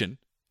inflation.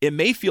 It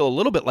may feel a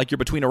little bit like you're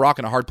between a rock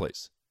and a hard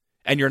place.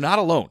 And you're not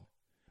alone.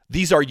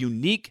 These are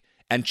unique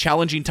and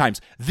challenging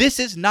times. This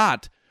is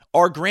not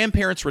our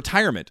grandparents'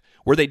 retirement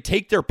where they'd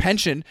take their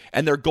pension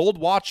and their gold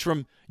watch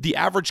from the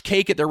average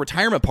cake at their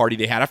retirement party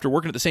they had after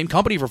working at the same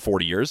company for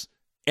 40 years.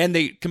 And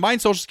they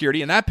combined Social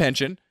Security and that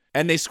pension,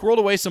 and they squirreled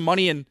away some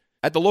money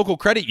at the local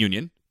credit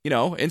union,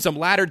 in some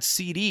laddered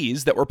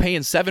CDs that were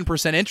paying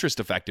 7% interest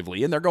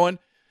effectively. And they're going,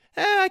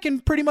 I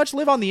can pretty much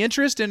live on the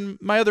interest and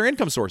my other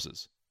income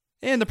sources.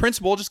 And the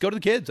principal will just go to the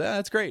kids.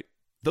 That's great.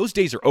 Those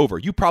days are over.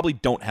 You probably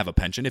don't have a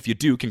pension. If you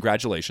do,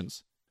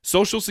 congratulations.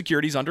 Social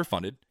Security's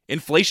underfunded.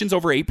 Inflation's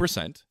over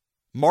 8%.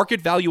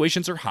 Market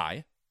valuations are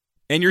high.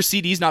 And your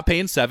CD's not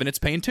paying 7, it's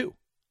paying 2.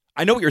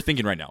 I know what you're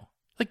thinking right now.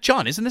 Like,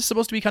 John, isn't this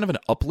supposed to be kind of an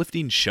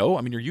uplifting show?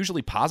 I mean, you're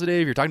usually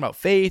positive. You're talking about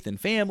faith and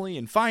family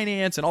and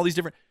finance and all these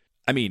different...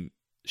 I mean,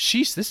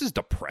 this is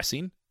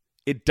depressing.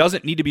 It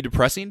doesn't need to be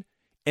depressing.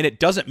 And it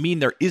doesn't mean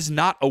there is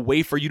not a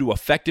way for you to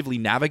effectively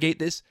navigate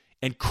this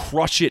and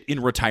crush it in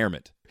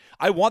retirement.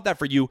 I want that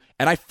for you,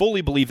 and I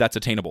fully believe that's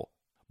attainable.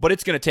 But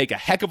it's going to take a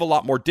heck of a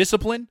lot more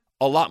discipline,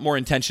 a lot more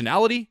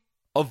intentionality,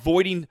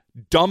 avoiding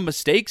dumb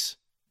mistakes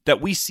that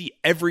we see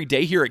every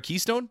day here at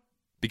Keystone,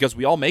 because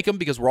we all make them,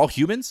 because we're all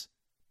humans.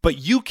 But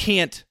you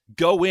can't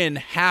go in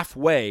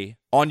halfway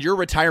on your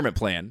retirement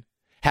plan,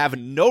 have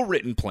no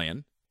written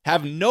plan,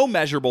 have no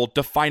measurable,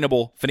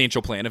 definable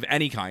financial plan of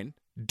any kind,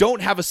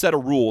 don't have a set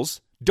of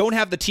rules, don't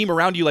have the team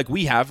around you like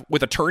we have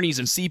with attorneys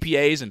and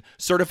CPAs and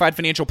certified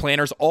financial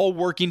planners all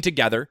working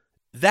together.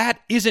 That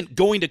isn't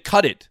going to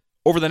cut it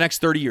over the next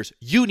 30 years.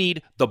 You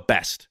need the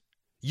best.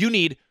 You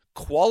need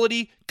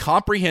quality,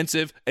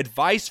 comprehensive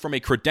advice from a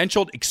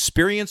credentialed,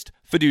 experienced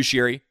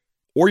fiduciary,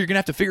 or you're going to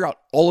have to figure out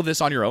all of this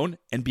on your own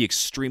and be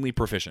extremely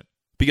proficient.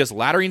 Because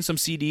laddering some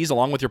CDs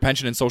along with your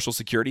pension and Social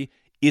Security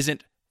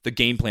isn't the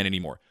game plan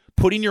anymore.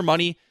 Putting your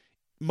money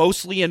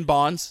mostly in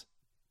bonds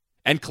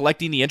and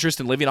collecting the interest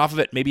and living off of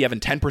it, maybe having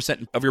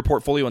 10% of your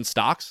portfolio in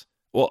stocks,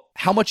 well,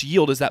 how much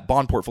yield is that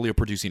bond portfolio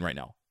producing right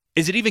now?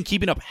 Is it even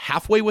keeping up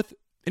halfway with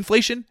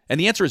inflation? And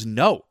the answer is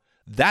no.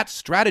 That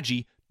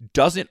strategy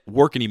doesn't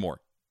work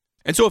anymore.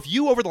 And so if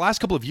you, over the last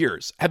couple of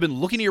years, have been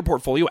looking at your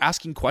portfolio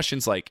asking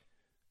questions like,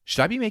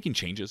 should I be making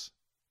changes?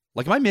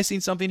 Like, am I missing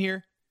something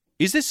here?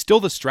 Is this still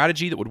the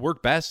strategy that would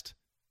work best?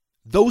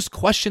 Those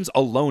questions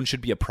alone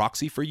should be a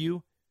proxy for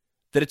you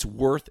that it's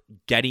worth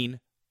getting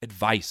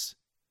advice.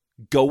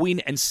 going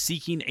and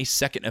seeking a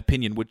second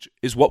opinion, which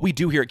is what we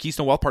do here at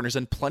Keystone Wealth Partners,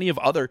 and plenty of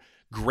other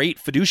great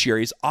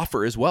fiduciaries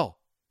offer as well.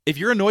 If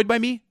you're annoyed by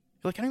me,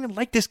 you're like, I don't even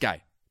like this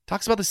guy.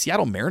 Talks about the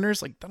Seattle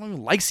Mariners. Like, I don't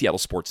even like Seattle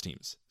sports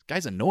teams. This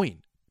guy's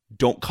annoying.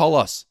 Don't call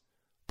us,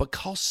 but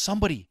call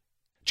somebody.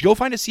 Go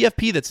find a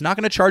CFP that's not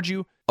going to charge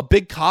you a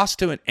big cost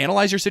to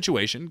analyze your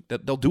situation,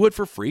 that they'll do it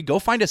for free. Go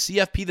find a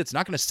CFP that's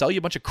not going to sell you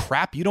a bunch of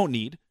crap you don't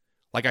need,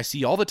 like I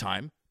see all the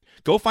time.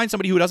 Go find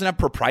somebody who doesn't have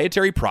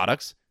proprietary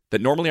products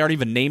that normally aren't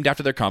even named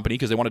after their company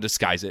because they want to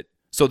disguise it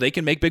so they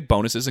can make big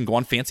bonuses and go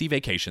on fancy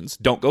vacations.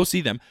 Don't go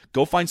see them.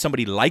 Go find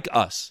somebody like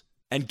us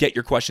and get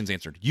your questions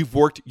answered. You've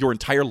worked your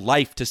entire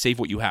life to save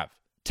what you have.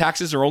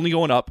 Taxes are only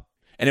going up,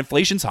 and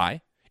inflation's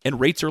high, and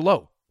rates are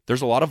low.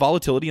 There's a lot of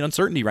volatility and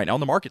uncertainty right now in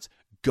the markets.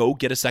 Go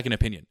get a second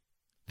opinion.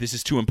 This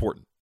is too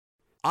important.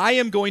 I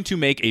am going to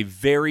make a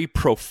very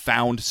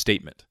profound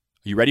statement.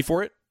 Are you ready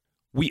for it?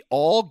 We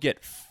all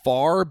get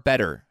far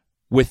better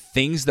with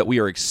things that we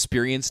are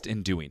experienced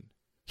in doing.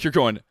 You're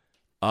going,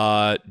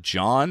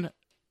 John,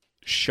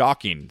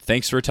 shocking.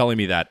 Thanks for telling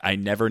me that. I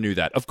never knew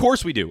that. Of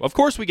course we do. Of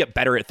course we get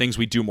better at things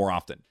we do more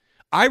often.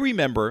 I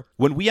remember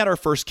when we had our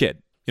first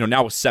kid,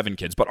 now with 7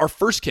 kids, but our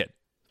first kid,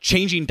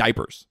 changing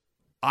diapers.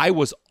 I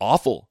was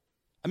awful.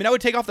 I mean, I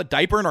would take off the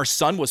diaper and our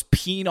son was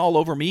peeing all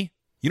over me.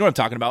 You know what I'm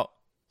talking about?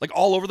 Like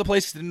all over the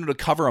place because I didn't know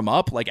to cover him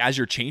up, like as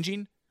you're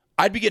changing.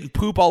 I'd be getting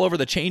poop all over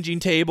the changing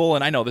table.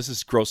 And I know this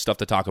is gross stuff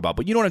to talk about,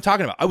 but you know what I'm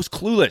talking about. I was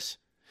clueless.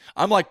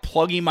 I'm like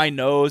plugging my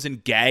nose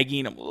and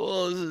gagging.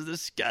 This is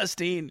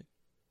disgusting.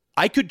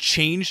 I could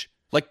change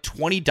like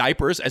 20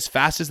 diapers as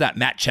fast as that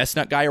Matt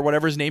Chestnut guy or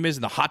whatever his name is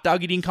in the hot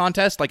dog eating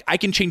contest. Like I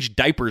can change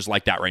diapers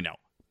like that right now.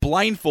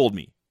 Blindfold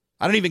me.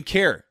 I don't even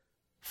care.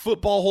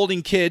 Football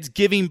holding kids,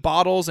 giving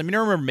bottles. I mean, I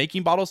remember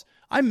making bottles.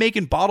 I'm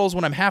making bottles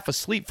when I'm half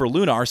asleep for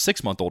Luna, our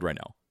 6-month-old right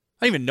now.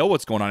 I don't even know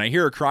what's going on. I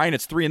hear her crying.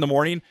 It's 3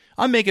 a.m.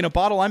 I'm making a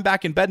bottle. I'm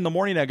back in bed in the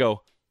morning. I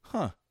go,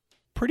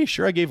 pretty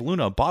sure I gave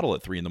Luna a bottle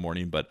at 3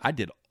 a.m, but I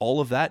did all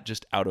of that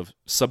just out of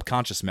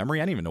subconscious memory.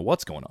 I don't even know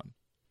what's going on.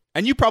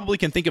 And you probably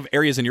can think of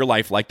areas in your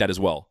life like that as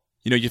well.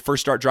 You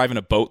first start driving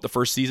a boat the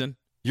first season.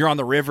 You're on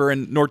the river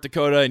in North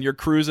Dakota and you're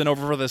cruising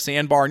over for the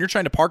sandbar and you're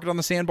trying to park it on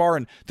the sandbar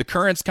and the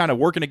current's kind of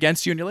working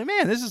against you and you're like,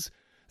 man, this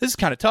is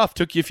kind of tough.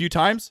 Took you a few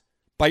times.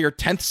 By your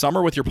 10th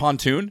summer with your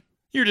pontoon,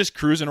 you're just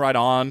cruising right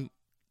on.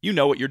 You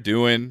know what you're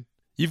doing.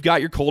 You've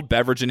got your cold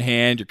beverage in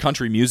hand. Your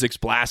country music's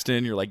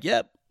blasting. You're like,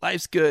 yep,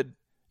 life's good.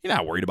 You're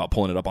not worried about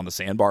pulling it up on the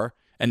sandbar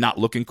and not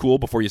looking cool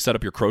before you set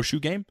up your crow shoe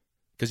game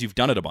because you've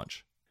done it a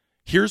bunch.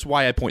 Here's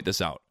why I point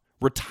this out.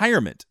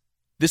 Retirement,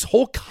 this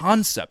whole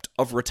concept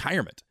of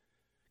retirement,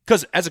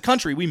 because as a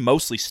country, we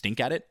mostly stink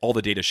at it. All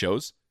the data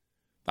shows.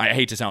 I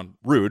hate to sound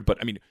rude, but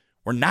I mean,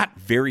 we're not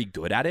very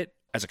good at it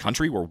as a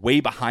country. We're way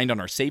behind on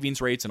our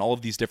savings rates and all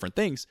of these different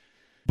things.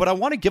 But I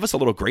want to give us a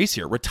little grace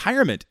here.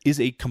 Retirement is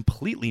a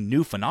completely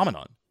new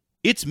phenomenon.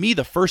 It's me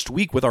the first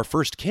week with our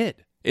first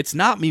kid. It's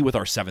not me with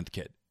our 7th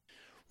kid.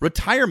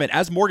 Retirement,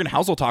 as Morgan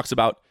Housel talks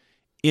about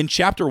in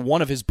chapter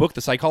 1 of his book,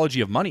 The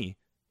Psychology of Money,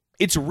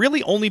 it's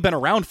really only been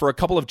around for a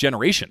couple of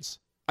generations.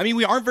 I mean,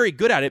 we aren't very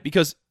good at it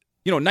because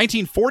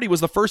 1940 was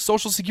the first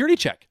Social Security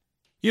check.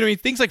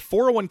 Things like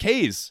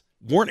 401ks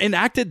weren't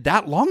enacted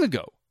that long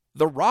ago.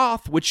 The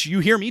Roth, which you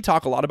hear me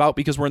talk a lot about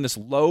because we're in this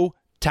low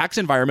tax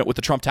environment with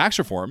the Trump tax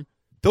reform,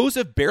 those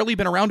have barely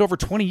been around over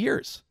 20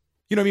 years.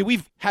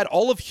 We've had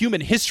all of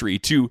human history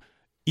to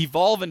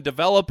evolve and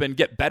develop and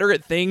get better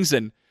at things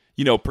and,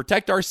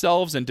 protect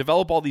ourselves and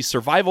develop all these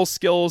survival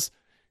skills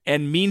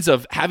and means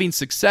of having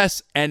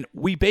success. And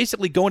we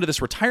basically go into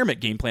this retirement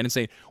game plan and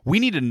say, we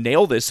need to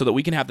nail this so that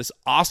we can have this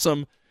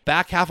awesome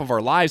back half of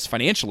our lives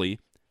financially.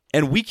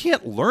 And we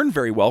can't learn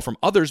very well from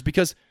others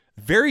because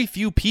very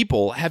few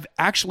people have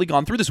actually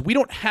gone through this. We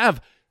don't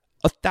have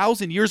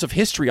 1,000 years of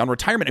history on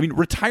retirement. I mean,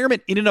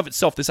 retirement in and of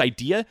itself, this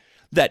idea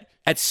that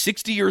at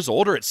 60 years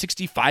old or at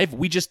 65,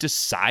 we just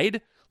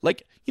decide,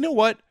 like, you know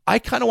what? I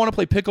kind of want to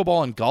play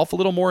pickleball and golf a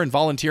little more and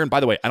volunteer. And by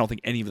the way, I don't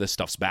think any of this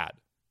stuff's bad.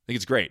 I think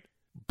it's great.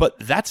 But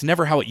that's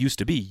never how it used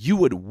to be. You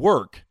would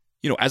work,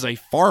 as a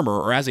farmer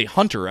or as a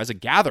hunter, as a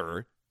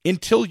gatherer,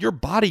 until your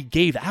body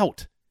gave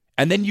out.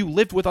 And then you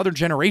lived with other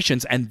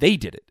generations and they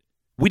did it.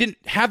 We didn't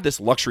have this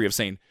luxury of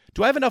saying,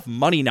 do I have enough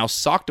money now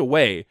socked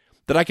away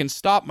that I can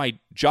stop my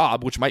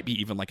job, which might be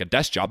even like a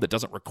desk job that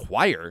doesn't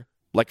require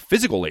like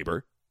physical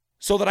labor,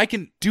 so that I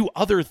can do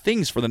other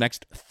things for the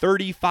next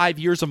 35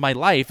 years of my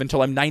life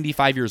until I'm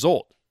 95 years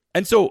old.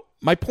 And so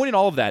my point in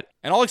all of that,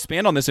 and I'll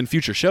expand on this in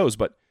future shows,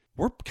 but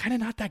we're kind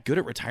of not that good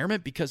at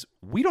retirement because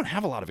we don't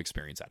have a lot of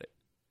experience at it.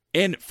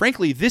 And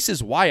frankly, this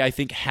is why I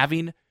think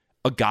having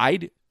a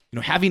guide,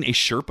 having a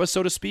Sherpa,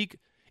 so to speak,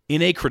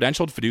 in a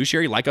credentialed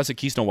fiduciary like us at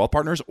Keystone Wealth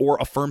Partners or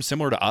a firm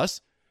similar to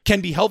us can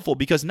be helpful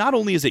because not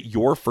only is it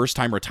your first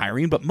time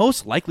retiring, but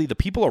most likely the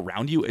people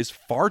around you is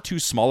far too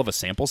small of a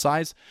sample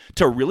size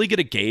to really get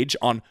a gauge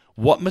on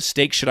what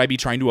mistakes should I be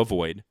trying to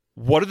avoid,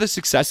 what are the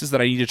successes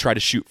that I need to try to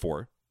shoot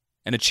for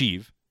and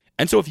achieve.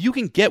 And so if you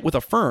can get with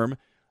a firm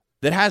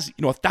that has,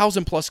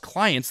 1,000 plus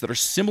clients that are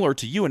similar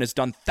to you and has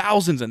done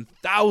thousands and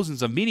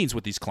thousands of meetings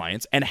with these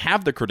clients and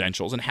have the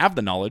credentials and have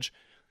the knowledge,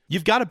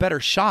 you've got a better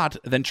shot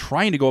than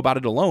trying to go about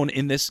it alone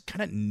in this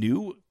kind of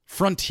new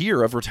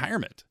frontier of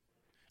retirement.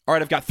 All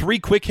right, I've got 3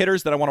 quick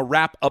hitters that I want to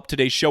wrap up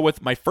today's show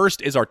with. My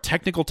first is our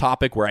technical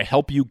topic where I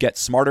help you get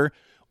smarter.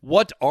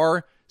 What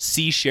are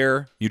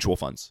C-share mutual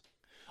funds?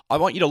 I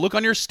want you to look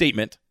on your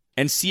statement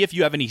and see if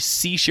you have any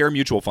C-share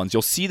mutual funds.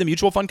 You'll see the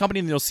mutual fund company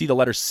and you'll see the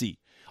letter C.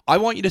 I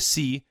want you to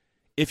see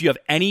if you have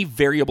any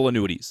variable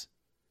annuities.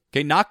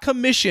 Okay, not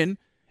commission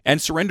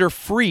and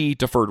surrender-free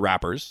deferred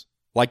wrappers,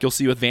 like you'll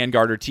see with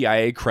Vanguard or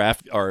TIA,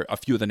 CREF, or a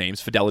few of the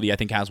names. Fidelity, I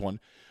think, has one.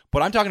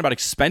 But I'm talking about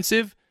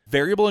expensive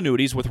variable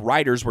annuities with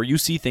riders where you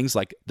see things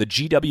like the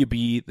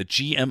GWB, the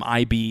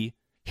GMIB.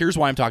 Here's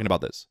why I'm talking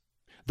about this.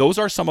 Those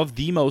are some of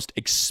the most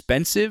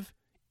expensive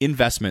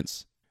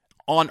investments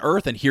on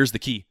earth, and here's the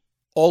key.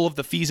 All of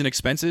the fees and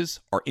expenses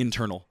are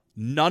internal.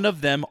 None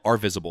of them are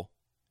visible.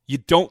 You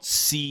don't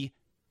see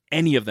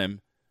any of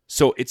them.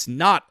 So it's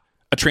not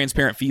a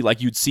transparent fee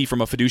like you'd see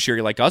from a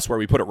fiduciary like us, where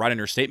we put it right in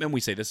your statement. We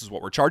say, this is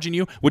what we're charging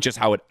you, which is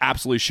how it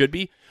absolutely should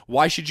be.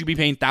 Why should you be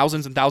paying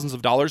thousands and thousands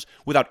of dollars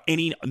without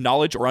any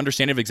knowledge or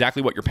understanding of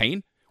exactly what you're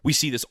paying? We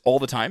see this all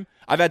the time.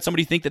 I've had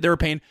somebody think that they were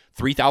paying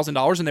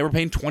 $3,000 and they were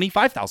paying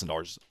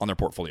 $25,000 on their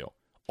portfolio.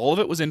 All of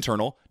it was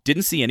internal,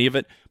 didn't see any of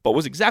it, but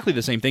was exactly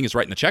the same thing as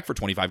writing the check for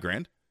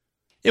 $25,000.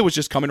 It was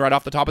just coming right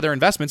off the top of their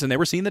investments and they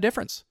were seeing the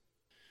difference.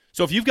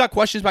 So if you've got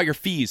questions about your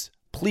fees,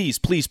 please,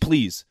 please,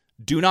 please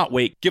do not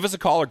wait. Give us a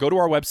call or go to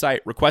our website,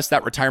 request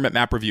that retirement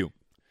map review.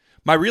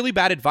 My really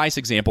bad advice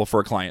example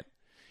for a client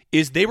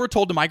is they were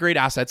told to migrate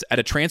assets at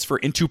a transfer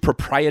into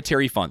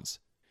proprietary funds.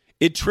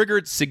 It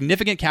triggered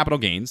significant capital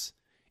gains,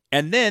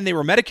 and then they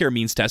were Medicare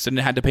means tested and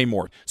had to pay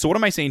more. So what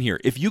am I saying here?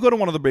 If you go to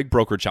one of the big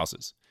brokerage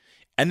houses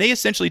and they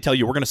essentially tell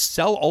you, we're going to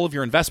sell all of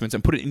your investments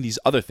and put it in these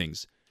other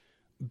things,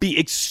 be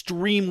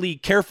extremely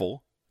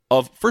careful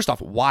of, first off,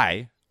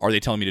 why are they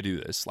telling me to do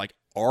this? Like,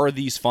 are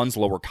these funds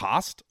lower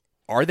cost?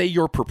 Are they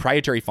your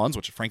proprietary funds?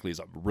 Which frankly is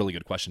a really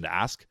good question to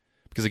ask.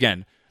 Because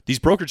again, these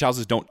brokerage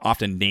houses don't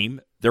often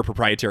name their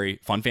proprietary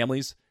fund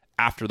families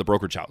after the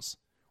brokerage house,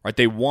 right?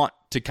 They want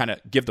to kind of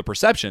give the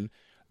perception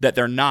that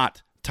they're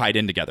not tied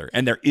in together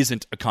and there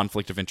isn't a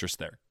conflict of interest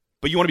there.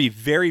 But you want to be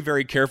very,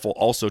 very careful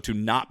also to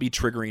not be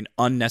triggering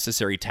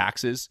unnecessary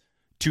taxes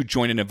to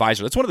join an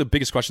advisor. That's one of the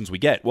biggest questions we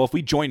get. Well, if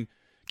we join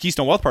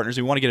Keystone Wealth Partners,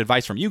 we want to get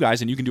advice from you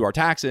guys and you can do our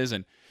taxes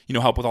and,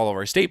 help with all of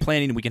our estate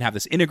planning and we can have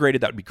this integrated.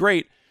 That would be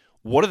great.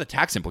 What are the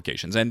tax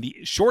implications? And the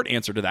short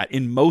answer to that,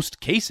 in most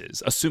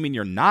cases, assuming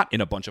you're not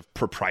in a bunch of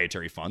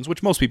proprietary funds,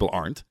 which most people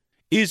aren't,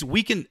 is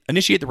we can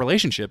initiate the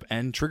relationship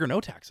and trigger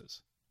no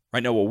taxes.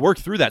 Right now, we'll work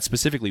through that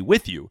specifically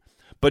with you,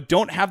 but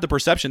don't have the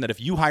perception that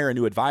if you hire a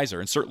new advisor,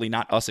 and certainly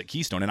not us at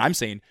Keystone, and I'm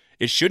saying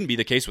it shouldn't be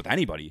the case with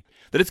anybody,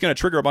 that it's going to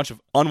trigger a bunch of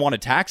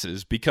unwanted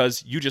taxes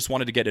because you just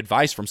wanted to get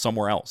advice from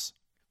somewhere else.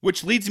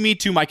 Which leads me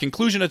to my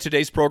conclusion of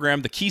today's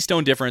program, the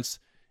Keystone difference,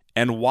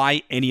 and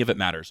why any of it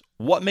matters.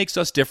 What makes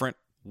us different?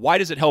 Why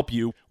does it help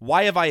you?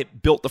 Why have I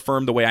built the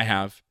firm the way I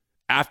have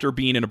after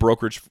being in a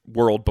brokerage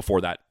world before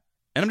that?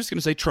 And I'm just going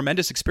to say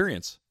tremendous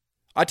experience.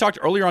 I talked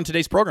earlier on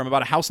today's program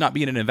about a house not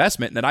being an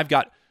investment, and that I've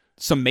got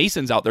some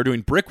masons out there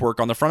doing brickwork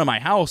on the front of my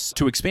house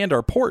to expand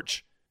our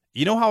porch.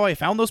 You know how I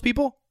found those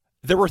people?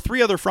 There were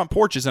 3 other front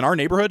porches in our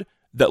neighborhood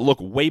that look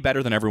way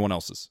better than everyone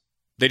else's.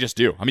 They just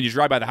do. I mean, you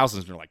drive by the houses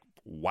and you're like,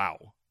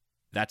 wow,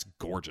 that's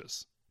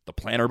gorgeous. The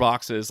planter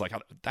boxes,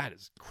 that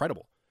is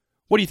incredible.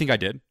 What do you think I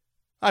did?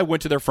 I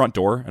went to their front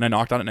door and I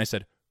knocked on it and I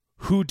said,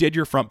 who did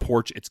your front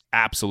porch? It's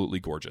absolutely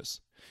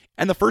gorgeous.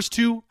 And the first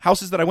 2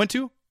 houses that I went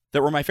to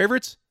that were my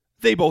favorites,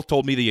 they both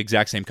told me the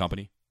exact same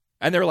company.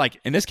 And they're like,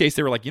 in this case,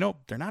 they were like,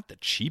 they're not the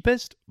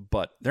cheapest,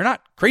 but they're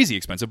not crazy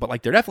expensive,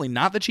 but they're definitely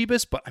not the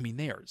cheapest. But I mean,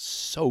 they are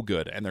so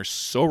good and they're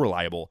so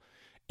reliable.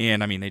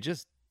 And I mean,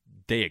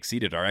 they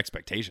exceeded our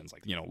expectations.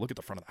 Look at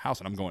the front of the house.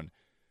 And I'm going,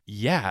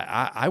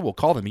 yeah, I will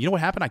call them. You know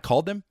what happened? I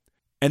called them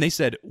and they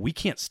said, we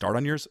can't start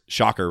on yours.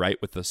 Shocker,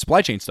 right? With the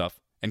supply chain stuff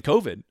and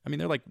COVID. I mean,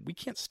 they're like, we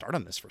can't start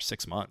on this for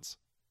 6 months.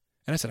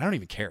 And I said, I don't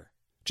even care.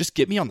 Just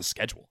get me on the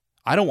schedule.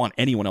 I don't want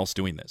anyone else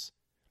doing this.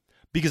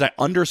 Because I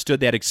understood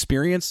they had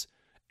experience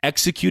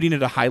executing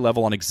at a high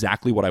level on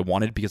exactly what I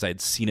wanted because I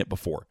had seen it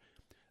before.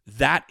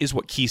 That is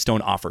what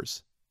Keystone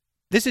offers.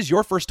 This is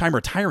your first time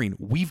retiring.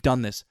 We've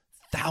done this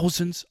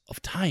thousands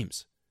of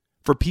times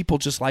for people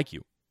just like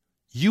you.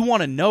 You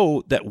want to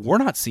know that we're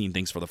not seeing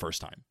things for the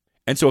first time.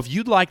 And so if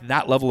you'd like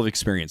that level of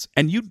experience,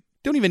 and you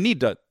don't even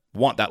need to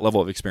want that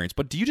level of experience,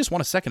 but do you just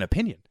want a second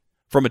opinion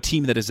from a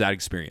team that is that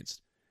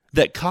experienced,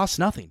 that costs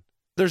nothing?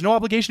 There's no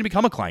obligation to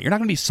become a client. You're not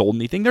going to be sold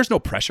anything. There's no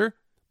pressure.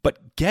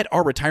 But get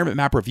our retirement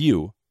map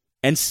review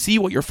and see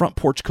what your front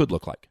porch could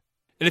look like.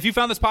 And if you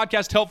found this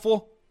podcast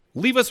helpful,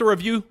 leave us a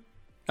review.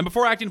 And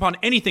before acting upon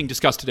anything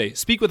discussed today,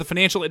 speak with a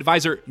financial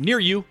advisor near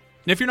you.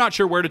 And if you're not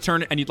sure where to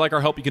turn and you'd like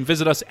our help, you can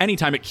visit us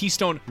anytime at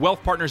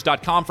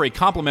KeystoneWealthPartners.com for a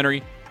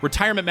complimentary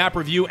retirement map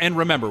review. And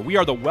remember, we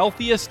are the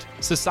wealthiest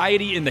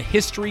society in the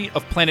history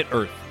of planet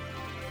Earth.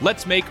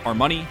 Let's make our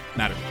money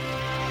matter.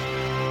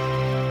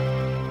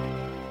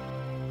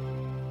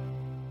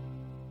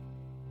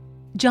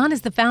 John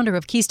is the founder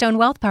of Keystone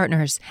Wealth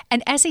Partners,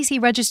 an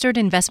SEC-registered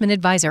investment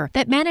advisor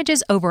that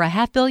manages over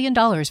 $500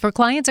 million for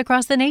clients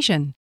across the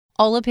nation.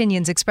 All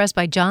opinions expressed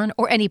by John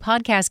or any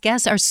podcast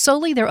guests are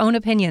solely their own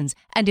opinions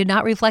and do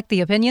not reflect the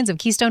opinions of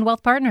Keystone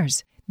Wealth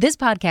Partners. This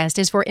podcast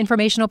is for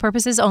informational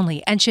purposes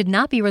only and should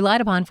not be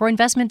relied upon for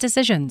investment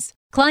decisions.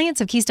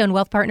 Clients of Keystone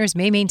Wealth Partners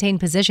may maintain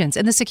positions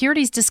in the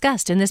securities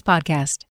discussed in this podcast.